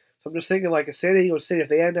York. So I'm just thinking like a San Diego State, if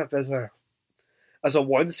they end up as a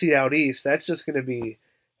 1 seed out east, that's just going to be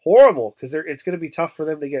horrible because it's going to be tough for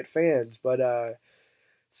them to get fans. But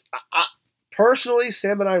personally,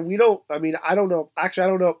 Sam and I don't know. Actually, I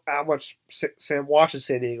don't know how much Sam watches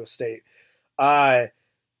San Diego State.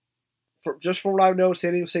 just from what I know,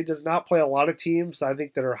 San Diego State does not play a lot of teams I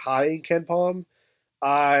think that are high in Ken Palm.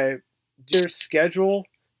 Their schedule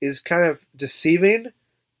is kind of deceiving,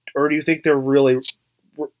 or do you think they're really?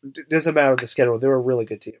 It doesn't matter the schedule; they're a really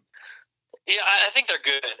good team. Yeah, I think they're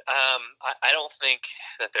good. I don't think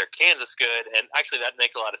that they're Kansas good, and actually that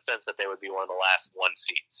makes a lot of sense that they would be one of the last one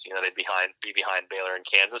seeds. They'd be behind Baylor and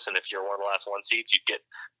Kansas, and if you're one of the last one seeds, you'd get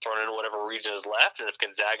thrown into whatever region is left. And if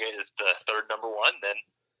Gonzaga is the third number one, then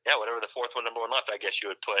yeah, whatever the fourth one number one left, I guess you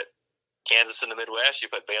would put Kansas in the Midwest, you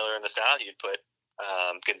put Baylor in the South, you'd put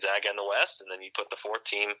Gonzaga in the West, and then you put the fourth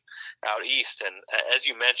team out east. And as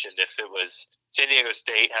you mentioned, if it was San Diego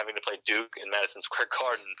State having to play Duke in Madison Square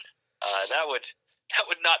Garden, that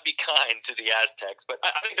would not be kind to the Aztecs, but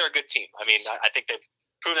I think they're a good team. I mean, I think they've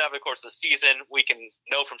proven that over the course of the season. We can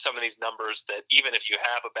know from some of these numbers that even if you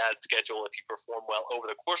have a bad schedule, if you perform well over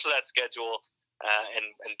the course of that schedule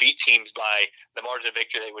and beat teams by the margin of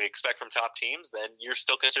victory that we expect from top teams, then you're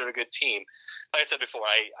still considered a good team. Like I said before,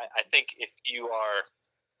 I think if you are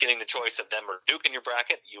getting the choice of them or Duke in your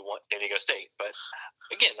bracket, you want San Diego State. But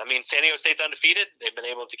again, I mean, San Diego State's undefeated. They've been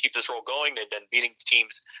able to keep this roll going. They've been beating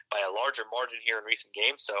teams by a larger margin here in recent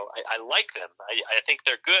games. So I like them. I think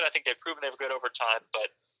they're good. I think they've proven they're good over time, but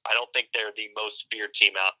I don't think they're the most feared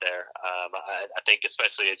team out there. I think,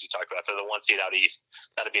 especially as you talked about, for the one seed out east,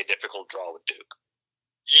 that'd be a difficult draw with Duke.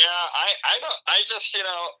 Yeah, I just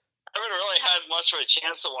haven't really had much of a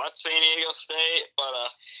chance to watch San Diego State, but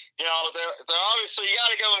they're obviously, you got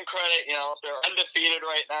to give them credit. They're undefeated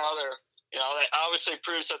right now. That obviously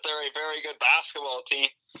proves that they're a very good basketball team.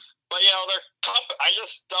 But I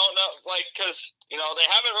just don't know, because they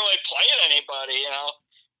haven't really played anybody.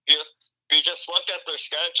 If you just look at their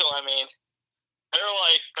schedule, I mean, they're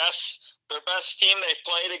their best team they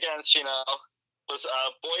played against, was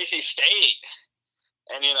Boise State,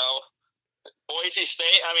 and Boise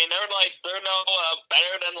State, I mean, they're no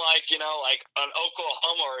better than an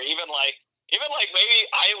Oklahoma or even maybe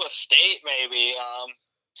Iowa State maybe.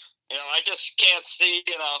 I just can't see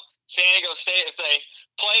San Diego State if they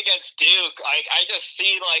play against Duke. I just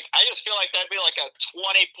feel like that'd be like a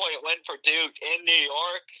 20-point win for Duke in New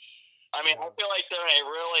York. I mean, I feel like they're in a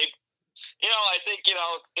really, I think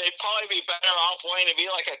they'd probably be better off wanting to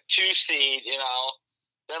be like a 2 seed,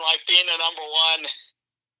 than being the number one.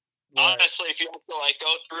 Right. Honestly, if you have to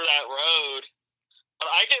go through that road, but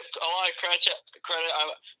I give a lot of credit.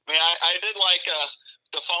 I mean, I did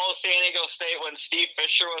to follow San Diego State when Steve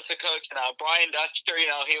Fisher was the coach, and Brian Dutcher.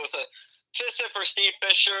 He was a assistant for Steve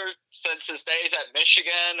Fisher since his days at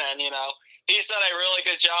Michigan, and he's done a really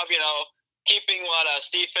good job. Keeping what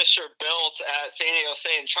Steve Fisher built at San Diego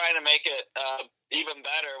State and trying to make it even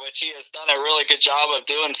better, which he has done a really good job of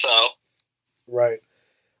doing so. Right.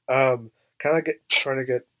 Trying to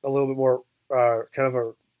get a little bit more kind of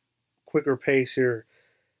a quicker pace here.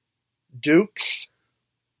 Duke's,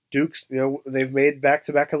 they've made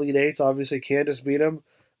back-to-back Elite Eights. Obviously, Kansas beat them.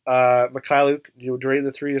 Mikhailuk, drained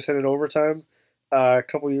the 3 to send it overtime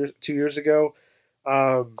 2 years ago.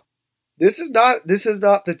 This is not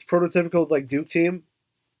the prototypical Duke team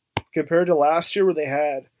compared to last year where they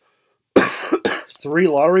had 3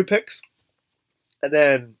 lottery picks, and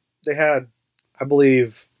then they had, I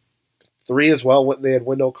believe, 3 as well. They had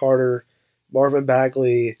Wendell Carter, Marvin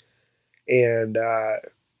Bagley, and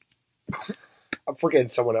I'm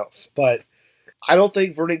forgetting someone else. But I don't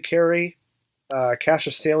think Vernon Carey,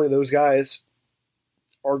 Cassius Stanley, those guys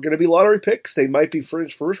are going to be lottery picks. They might be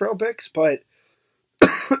fringe first-round picks, but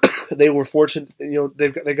they were fortunate.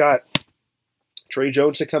 They got Trey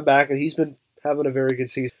Jones to come back, and he's been having a very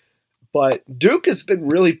good season. But Duke has been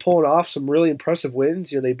really pulling off some really impressive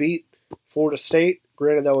wins. They beat Florida State.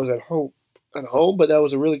 Granted, that was at home, but that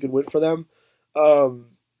was a really good win for them.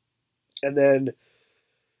 And then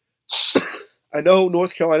I know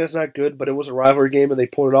North Carolina's not good, but it was a rivalry game and they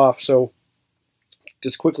pulled it off. So,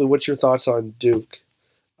 just quickly, what's your thoughts on Duke?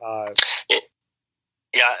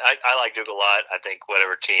 Yeah, I like Duke a lot. I think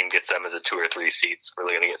whatever team gets them as a 2 or 3 seed's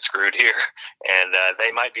really going to get screwed here, and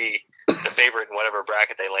they might be the favorite in whatever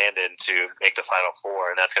bracket they land in to make the Final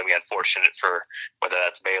Four, and that's going to be unfortunate for whether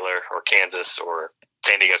that's Baylor or Kansas or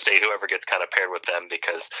San Diego State, whoever gets kind of paired with them,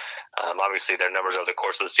 because obviously their numbers over the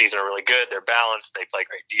course of the season are really good. They're balanced. They play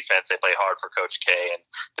great defense. They play hard for Coach K, and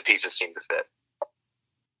the pieces seem to fit.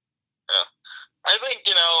 Yeah, I think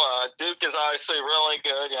Duke is obviously really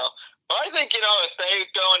good. But I think, if they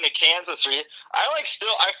go into Kansas, I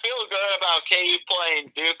feel good about KU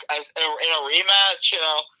playing Duke in a rematch.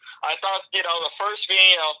 I thought, the first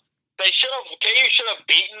meeting, KU should have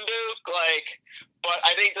beaten Duke, but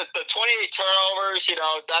I think that the 28 turnovers,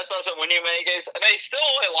 that doesn't win you many games. And they still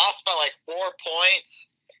only lost by 4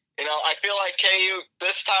 points. I feel like KU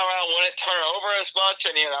this time around wouldn't turn over as much,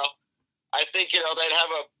 and I think they'd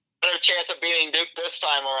have a better chance of beating Duke this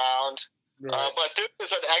time around. Right. But Duke is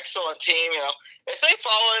an excellent team. If they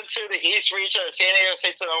fall into the East region of San Diego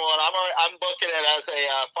State's the number one, I'm booking it as a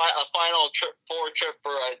Final Four trip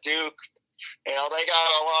for Duke. They got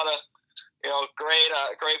a lot of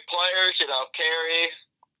great players. Carey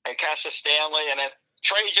and Cassius Stanley, and then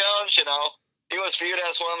Trey Jones. He was viewed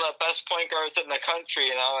as one of the best point guards in the country.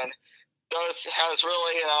 And has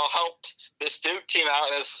really helped this Duke team out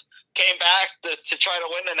and has came back to try to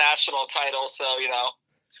win the national title.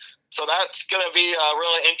 So that's going to be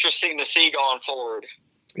really interesting to see going forward.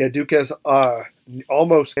 Yeah, Duke has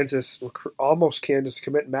almost Kansas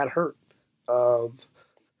commit Matt Hurt. So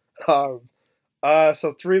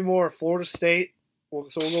three more: Florida State. So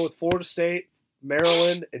we'll go with Florida State,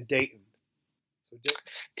 Maryland, and Dayton.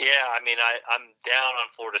 Yeah, I mean, I'm down on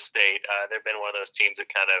Florida State. They've been one of those teams that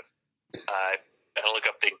kind of I look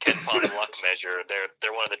up the Ken Pond luck measure.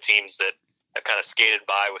 They're one of the teams that have kind of skated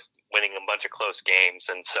by with winning a bunch of close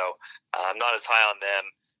games, and so I'm not as high on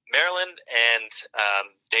them. Maryland and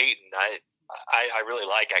Dayton, I really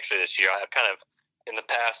like actually this year. I've kind of in the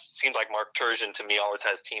past seems like Mark Turgeon to me always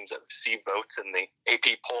has teams that receive votes in the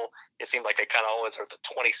AP poll. It seems like they kind of always are at the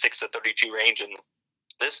 26 to 32 range, and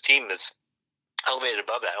this team is elevated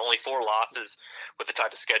above that. Only 4 losses with the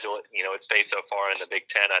type of schedule it's faced so far in the Big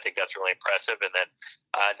Ten. I think that's really impressive. And then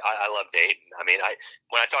I love Dayton. I mean,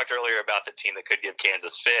 when I talked earlier about the team that could give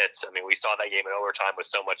Kansas fits, I mean, we saw that game in overtime was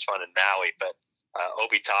so much fun in Maui, but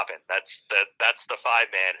Obi Toppin, that's the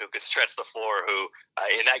 5-man who could stretch the floor. Who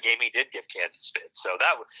in that game he did give Kansas fits. So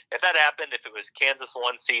if that happened, if it was Kansas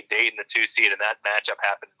 1 seed, Dayton the 2 seed, and that matchup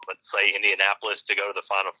happened, let's say Indianapolis to go to the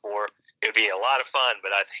Final Four, it would be a lot of fun.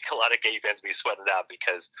 But I think a lot of KU fans would be sweating out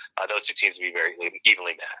because those two teams would be very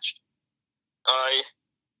evenly matched.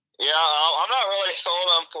 Yeah, I'm not really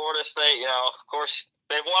sold on Florida State. Of course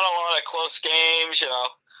they've won a lot of close games.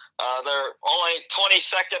 They're only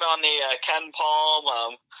 22nd on the Ken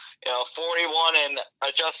Palm, 41 in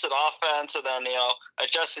adjusted offense, and then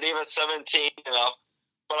adjusted even 17.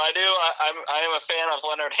 But I am a fan of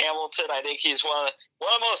Leonard Hamilton. I think he's one of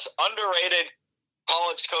the most underrated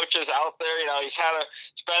college coaches out there. He's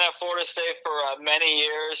been at Florida State for many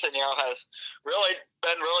years, and has really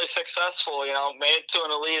been really successful. Made it to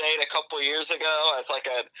an Elite Eight a couple of years ago as like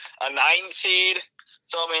a 9 seed.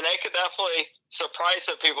 So, I mean, they could definitely surprise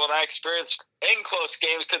some people. And that experience in close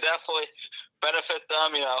games could definitely benefit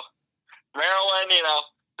them. Maryland,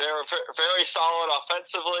 they're very solid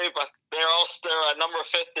offensively, but they're number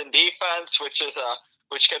 5th in defense, which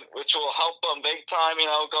will help them big time,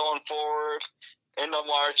 going forward into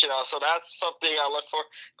March. So that's something I look for.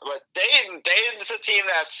 But Dayton's a team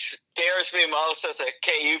that scares me most as a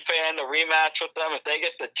KU fan. To rematch with them if they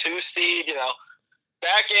get the 2 seed,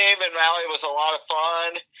 that game in Maui was a lot of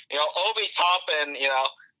fun. Obi Toppin,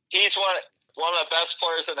 he's one of the best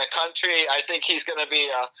players in the country. I think he's going to be.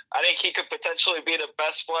 I think he could potentially be the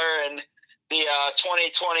best player in the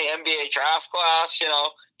 2020 NBA draft class.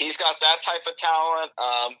 He's got that type of talent.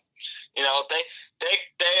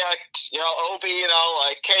 Obi,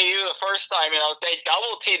 like KU the first time, they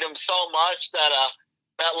double teamed him so much that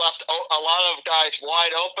left a lot of guys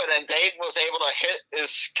wide open, and Dayton was able to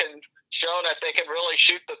show that they can really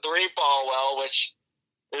shoot the 3-ball well, which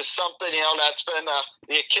is something, that's been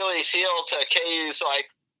the Achilles heel to KU's,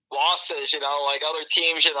 losses, like other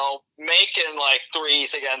teams, making,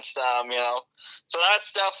 threes against them, So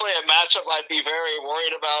that's definitely a matchup I'd be very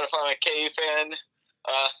worried about if I'm a KU fan.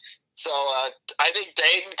 So I think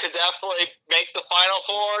Dayton could definitely make the Final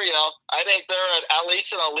Four. I think they're at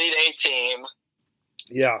least an Elite Eight team.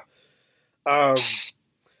 Yeah. But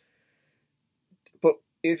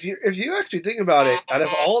if you actually think about it, out of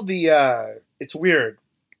all the it's weird.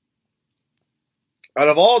 Out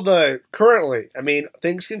of all the currently, I mean,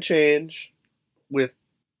 things can change with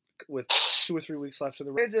 2 or 3 weeks left in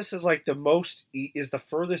the race. Kansas is the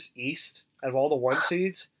furthest east out of all the 1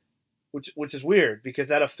 seeds, which is weird because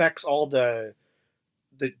that affects all it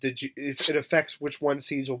affects which 1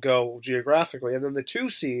 seeds will go geographically, and then the 2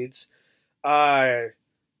 seeds. I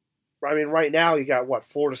mean, right now you got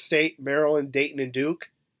Florida State, Maryland, Dayton, and Duke.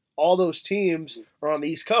 All those teams are on the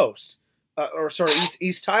East Coast,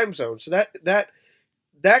 East time zone. So that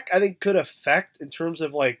I think could affect in terms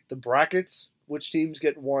of the brackets, which teams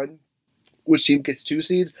get 1, which team gets 2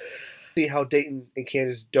 seeds. See how Dayton and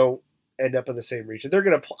Kansas don't end up in the same region. They're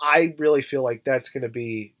gonna. I really feel like that's gonna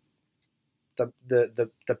be the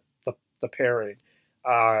pairing.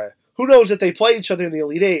 Who knows if they play each other in the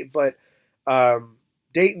Elite Eight, but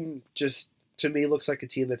Dayton just to me looks like a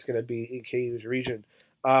team that's going to be in KU's region.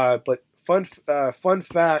 But fun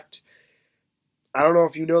fact, I don't know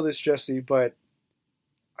if you know this, Jesse, but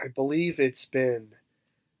I believe it's been.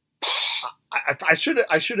 I should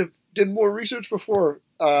have did more research before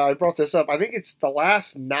I brought this up. I think it's the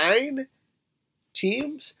last 9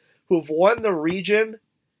 teams who've won the region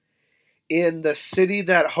in the city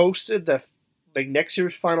that hosted the next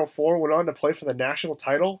year's Final Four went on to play for the national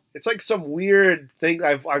title. It's like some weird thing.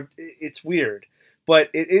 It's weird, but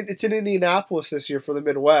it's in Indianapolis this year for the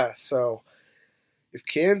Midwest. So if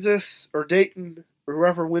Kansas or Dayton or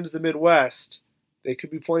whoever wins the Midwest, they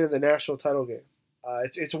could be playing the national title game.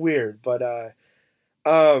 It's weird, but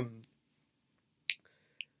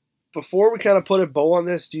before we kind of put a bow on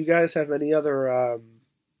this, do you guys have any other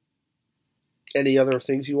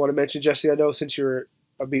things you want to mention, Jesse? I know since you're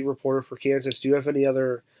a beat reporter for Kansas, do you have any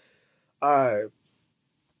other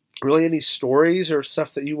really any stories or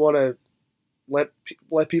stuff that you want to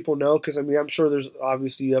let people know? Because I mean, I'm sure there's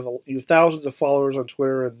obviously you have thousands of followers on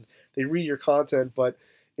Twitter and they read your content, but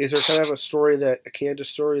is there kind of a Kansas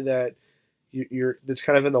story that that's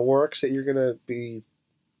kind of in the works that you're going to be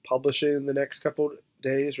publishing in the next couple of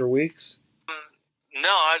days or weeks? No,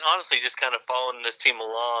 I honestly just kind of following this team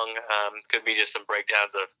along. Could be just some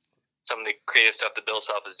breakdowns of some of the creative stuff that Bill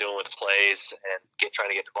Self is doing with plays and trying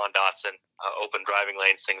to get Devon Dotson open driving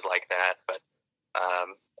lanes, things like that. But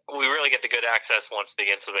we really get the good access once the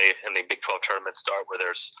NCAA and the Big 12 tournaments start, where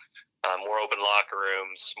there's more open locker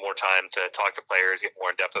rooms, more time to talk to players, get more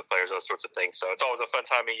in depth with players, those sorts of things. So it's always a fun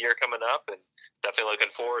time of year coming up, and definitely looking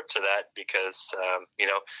forward to that because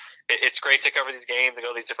it's great to cover these games and go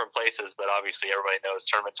to these different places. But obviously, everybody knows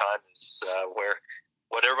tournament time is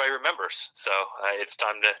what everybody remembers. So it's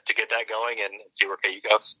time to get that going and see where KU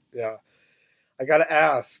goes. Yeah, I got to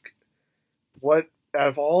ask, what out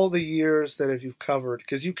of all the years that you've covered,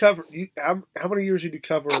 because how many years did you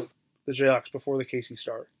cover the Jayhawks before the KC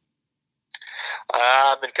start?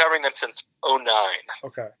 I've been covering them since 2009.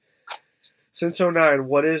 Okay. Since 2009,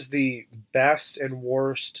 what is the best and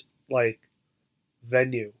worst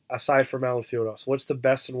venue aside from Allen Fieldhouse? What's the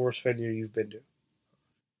best and worst venue you've been to?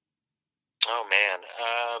 Oh man,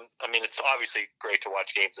 I mean, it's obviously great to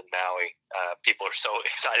watch games in Maui. People are so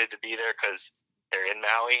excited to be there because they're in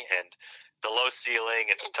Maui, and the low ceiling,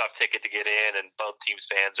 it's a tough ticket to get in, and both teams'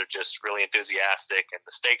 fans are just really enthusiastic, and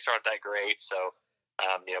the stakes aren't that great, so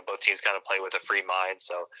both teams kind of play with a free mind,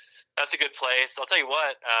 so that's a good place. I'll tell you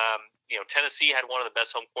what, Tennessee had one of the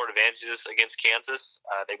best home court advantages against Kansas.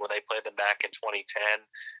 When they played them back in 2010,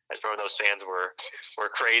 I remember those fans were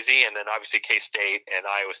crazy, and then obviously K-State and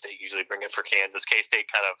Iowa State usually bring it for Kansas. K-State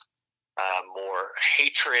kind of more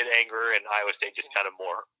hatred, anger, and Iowa State just kind of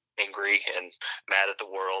more angry and mad at the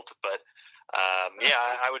world. But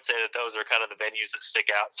I would say that those are kind of the venues that stick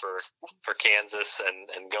out for Kansas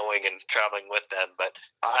and going and traveling with them. But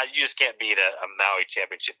you just can't beat a Maui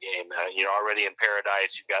championship game. Already in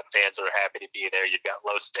Paradise, you've got fans that are happy to be there. You've got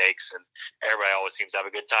low stakes, and everybody always seems to have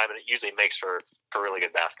a good time, and it usually makes for really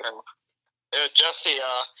good basketball. Jesse,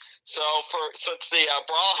 since the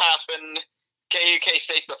brawl happened,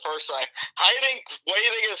 K-State the first time, what do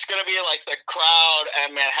you think it's going to be like the crowd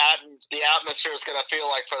and Manhattan, the atmosphere is going to feel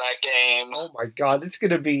like for that game? Oh my God, it's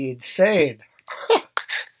going to be insane.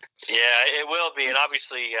 Yeah, it will be, and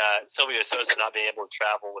obviously Silvio Sosa not being able to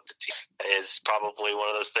travel with the team is probably one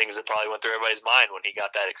of those things that probably went through everybody's mind when he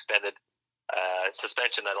got that extended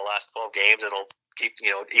suspension that'll last 12 games. It'll keep,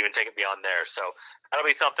 even take it beyond there. So that'll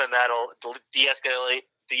be something that'll de-escalate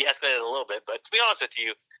a little bit. But to be honest with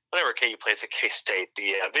you, whenever KU plays at K-State,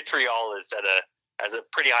 the vitriol is at a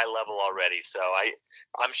pretty high level already. So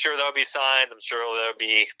I'm sure there'll be signs. I'm sure there'll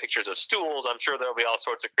be pictures of stools. I'm sure there'll be all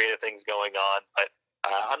sorts of creative things going on. But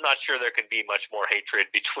I'm not sure there can be much more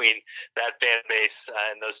hatred between that fan base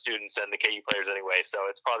and those students and the KU players anyway. So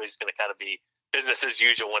it's probably just going to kind of be business as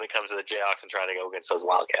usual when it comes to the Jayhawks and trying to go against those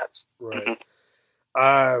Wildcats. Right.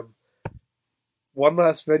 One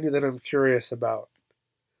last venue that I'm curious about.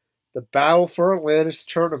 The Battle for Atlantis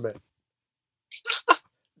tournament.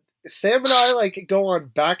 Sam and I go on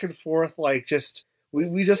back and forth, we just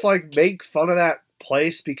make fun of that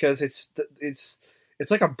place because it's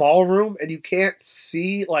like a ballroom and you can't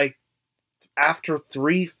see after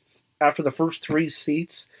the first 3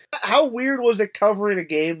 seats. How weird was it covering a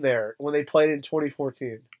game there when they played in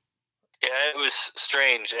 2014? Yeah, it was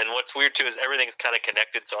strange, and what's weird too is everything's kind of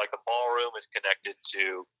connected. So the ballroom is connected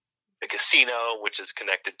to the casino, which is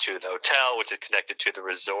connected to the hotel, which is connected to the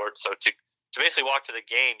resort. So to basically walk to the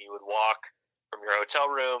game, you would walk from your hotel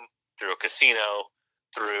room through a casino,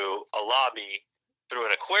 through a lobby, through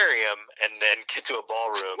an aquarium, and then get to a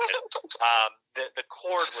ballroom. And, the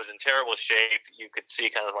court was in terrible shape. You could see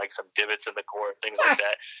kind of like some divots in the court, things like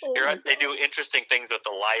that. They do interesting things with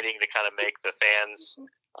the lighting to kind of make the fans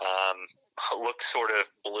look sort of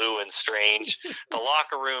blue and strange. The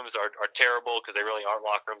locker rooms are terrible because they really aren't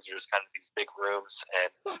locker rooms. They're just kind of these big rooms.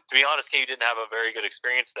 And to be honest, KU didn't have a very good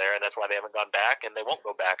experience there, and that's why they haven't gone back, and they won't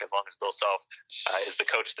go back as long as Bill Self is the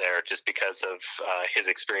coach there, just because of his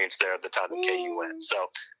experience there at the time that KU went. So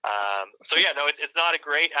yeah, no, it's not a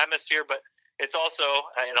great atmosphere, but it's also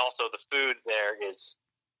the food there is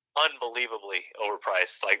unbelievably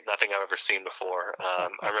overpriced, like nothing I've ever seen before.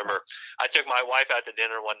 I remember I took my wife out to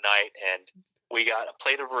dinner one night, and we got a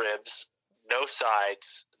plate of ribs, no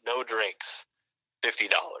sides, no drinks.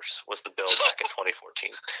 $50 was the bill back in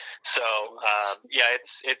 2014. So yeah,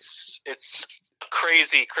 it's a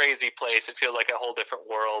crazy place. It feels like a whole different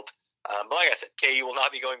world. But like I said, KU will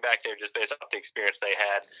not be going back there just based off the experience they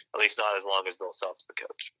had, at least not as long as Bill Self's the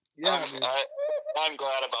coach. Yeah, I'm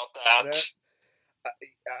glad about that.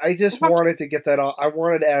 I just wanted to get that off. I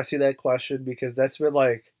wanted to ask you that question because that's been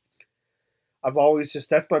like, I've always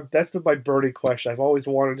just that's been my burning question. I've always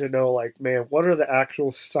wanted to know, like, man, what are the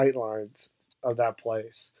actual sight lines of that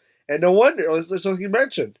place? And no wonder, it's like you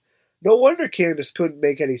mentioned, no wonder Kansas couldn't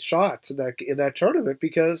make any shots in that tournament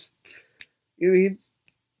because,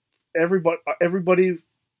 everybody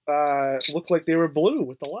looked like they were blue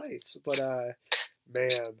with the lights. But man,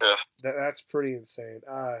 that's pretty insane.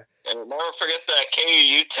 And never forget that KU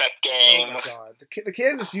UTEP game. Oh my God, the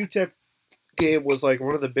Kansas UTEP game was like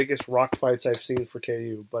one of the biggest rock fights I've seen for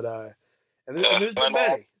KU. But there's been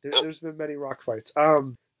many. There's been many rock fights.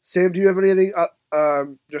 Sam, do you have anything?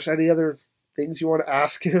 Just any other things you want to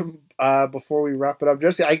ask him before we wrap it up?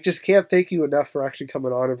 Jesse, I just can't thank you enough for actually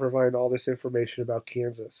coming on and providing all this information about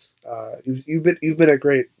Kansas. You've been a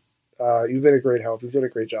great help. You've done a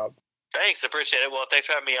great job. Thanks, appreciate it. Well, thanks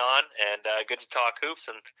for having me on, and good to talk hoops.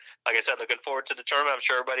 And like I said, looking forward to the tournament. I'm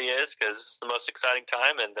sure everybody is because it's the most exciting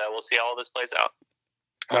time, and we'll see how all this plays out.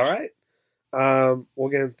 All right. Well,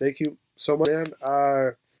 again, thank you so much, man.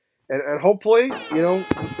 And hopefully,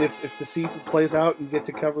 if the season plays out, you get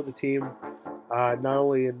to cover the team not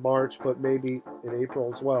only in March but maybe in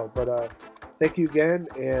April as well. But thank you again,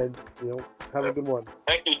 and have a good one.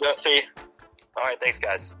 Thank you, Jesse. All right, thanks,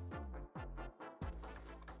 guys.